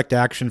people who collect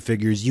action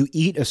figures, you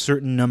eat a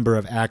certain number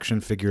of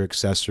action figure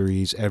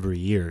accessories every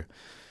year.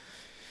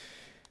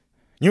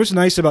 You know what's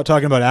nice about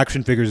talking about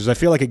action figures is I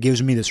feel like it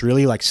gives me this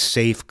really like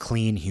safe,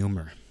 clean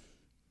humor.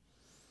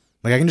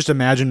 Like I can just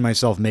imagine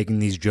myself making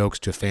these jokes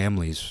to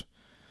families.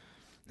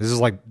 This is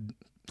like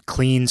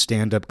clean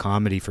stand-up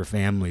comedy for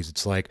families.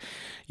 It's like,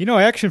 you know,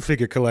 action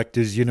figure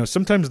collectors, you know,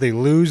 sometimes they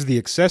lose the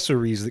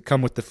accessories that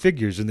come with the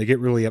figures and they get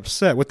really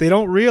upset. What they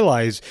don't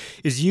realize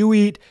is you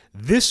eat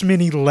this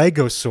many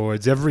Lego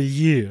swords every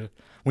year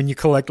when you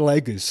collect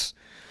Legos.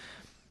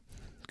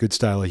 Good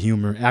style of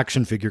humor.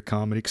 Action figure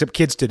comedy. Except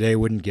kids today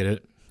wouldn't get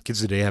it. Kids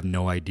today have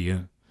no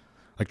idea.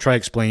 Like try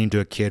explaining to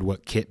a kid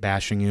what kit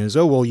bashing is.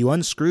 Oh, well, you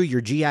unscrew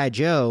your G.I.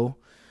 Joe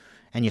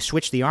and you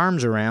switch the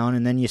arms around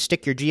and then you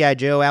stick your G.I.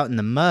 Joe out in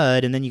the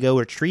mud and then you go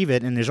retrieve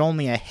it and there's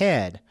only a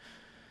head.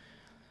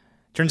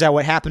 Turns out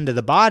what happened to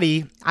the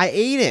body, I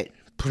ate it.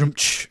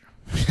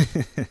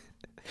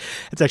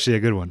 That's actually a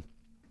good one.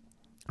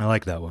 I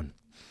like that one.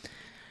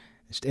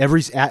 Just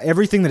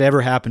everything that ever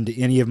happened to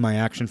any of my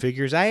action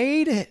figures, I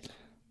ate it.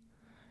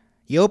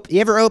 You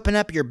ever open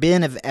up your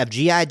bin of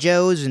G.I.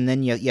 Joes and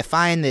then you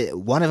find that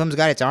one of them's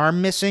got its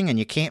arm missing and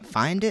you can't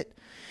find it?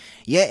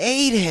 You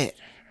ate it.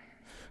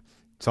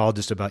 It's all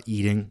just about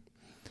eating.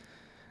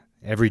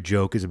 Every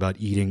joke is about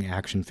eating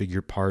action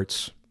figure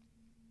parts.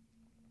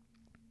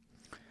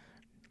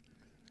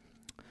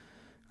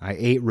 I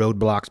ate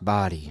Roadblock's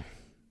body.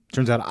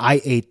 Turns out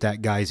I ate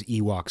that guy's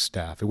Ewok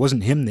staff. It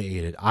wasn't him that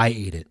ate it. I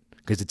ate it.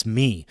 Because it's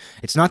me.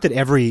 It's not that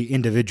every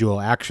individual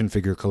action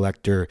figure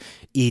collector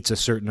eats a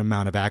certain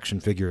amount of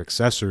action figure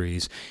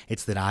accessories.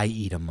 It's that I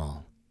eat them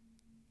all.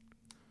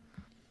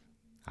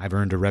 I've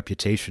earned a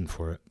reputation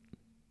for it.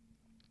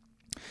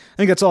 I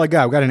think that's all I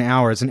got. We've got an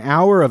hour. It's an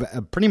hour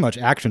of pretty much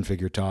action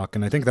figure talk,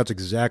 and I think that's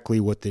exactly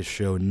what this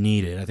show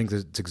needed. I think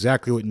that's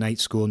exactly what Night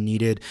School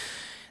needed.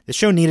 This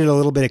show needed a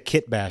little bit of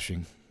kit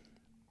bashing.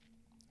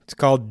 It's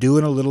called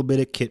doing a little bit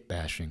of kit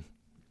bashing.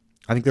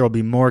 I think there will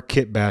be more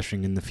kit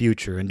bashing in the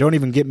future. And don't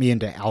even get me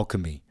into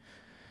alchemy.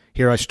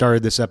 Here I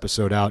started this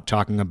episode out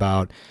talking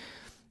about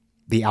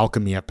the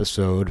alchemy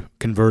episode,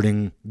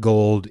 converting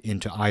gold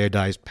into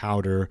iodized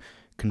powder,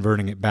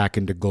 converting it back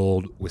into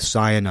gold with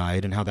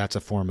cyanide, and how that's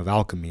a form of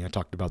alchemy. I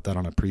talked about that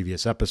on a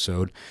previous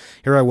episode.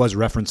 Here I was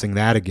referencing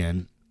that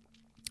again.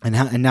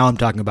 And now I'm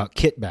talking about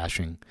kit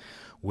bashing,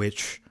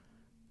 which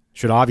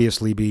should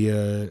obviously be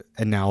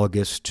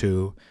analogous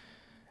to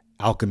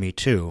alchemy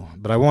too,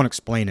 but I won't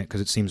explain it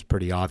because it seems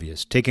pretty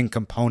obvious. Taking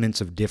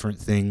components of different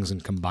things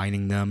and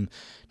combining them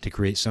to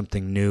create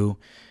something new.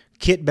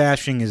 Kit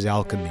bashing is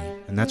alchemy,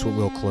 and that's what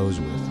we'll close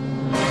with.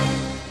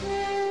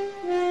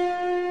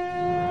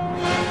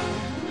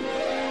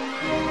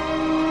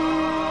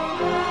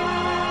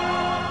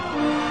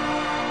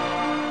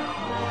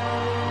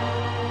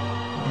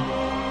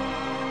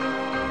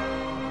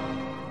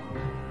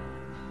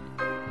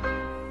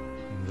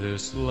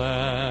 This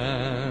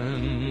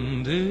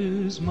land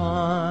is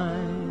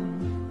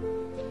mine.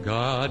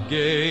 God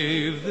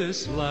gave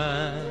this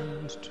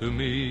land to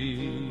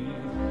me.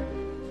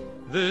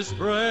 This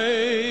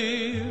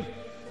brave,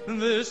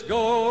 this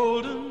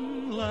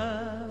golden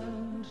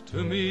land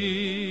to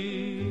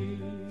me.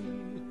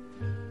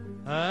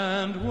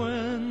 And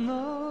when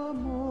the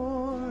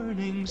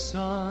morning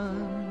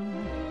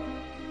sun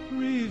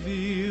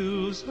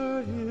reveals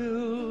her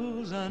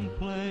hills and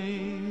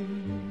plains,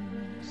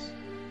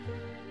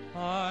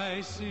 I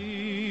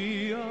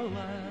see a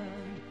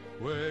land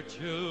where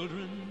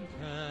children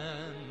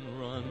can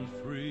run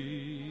free.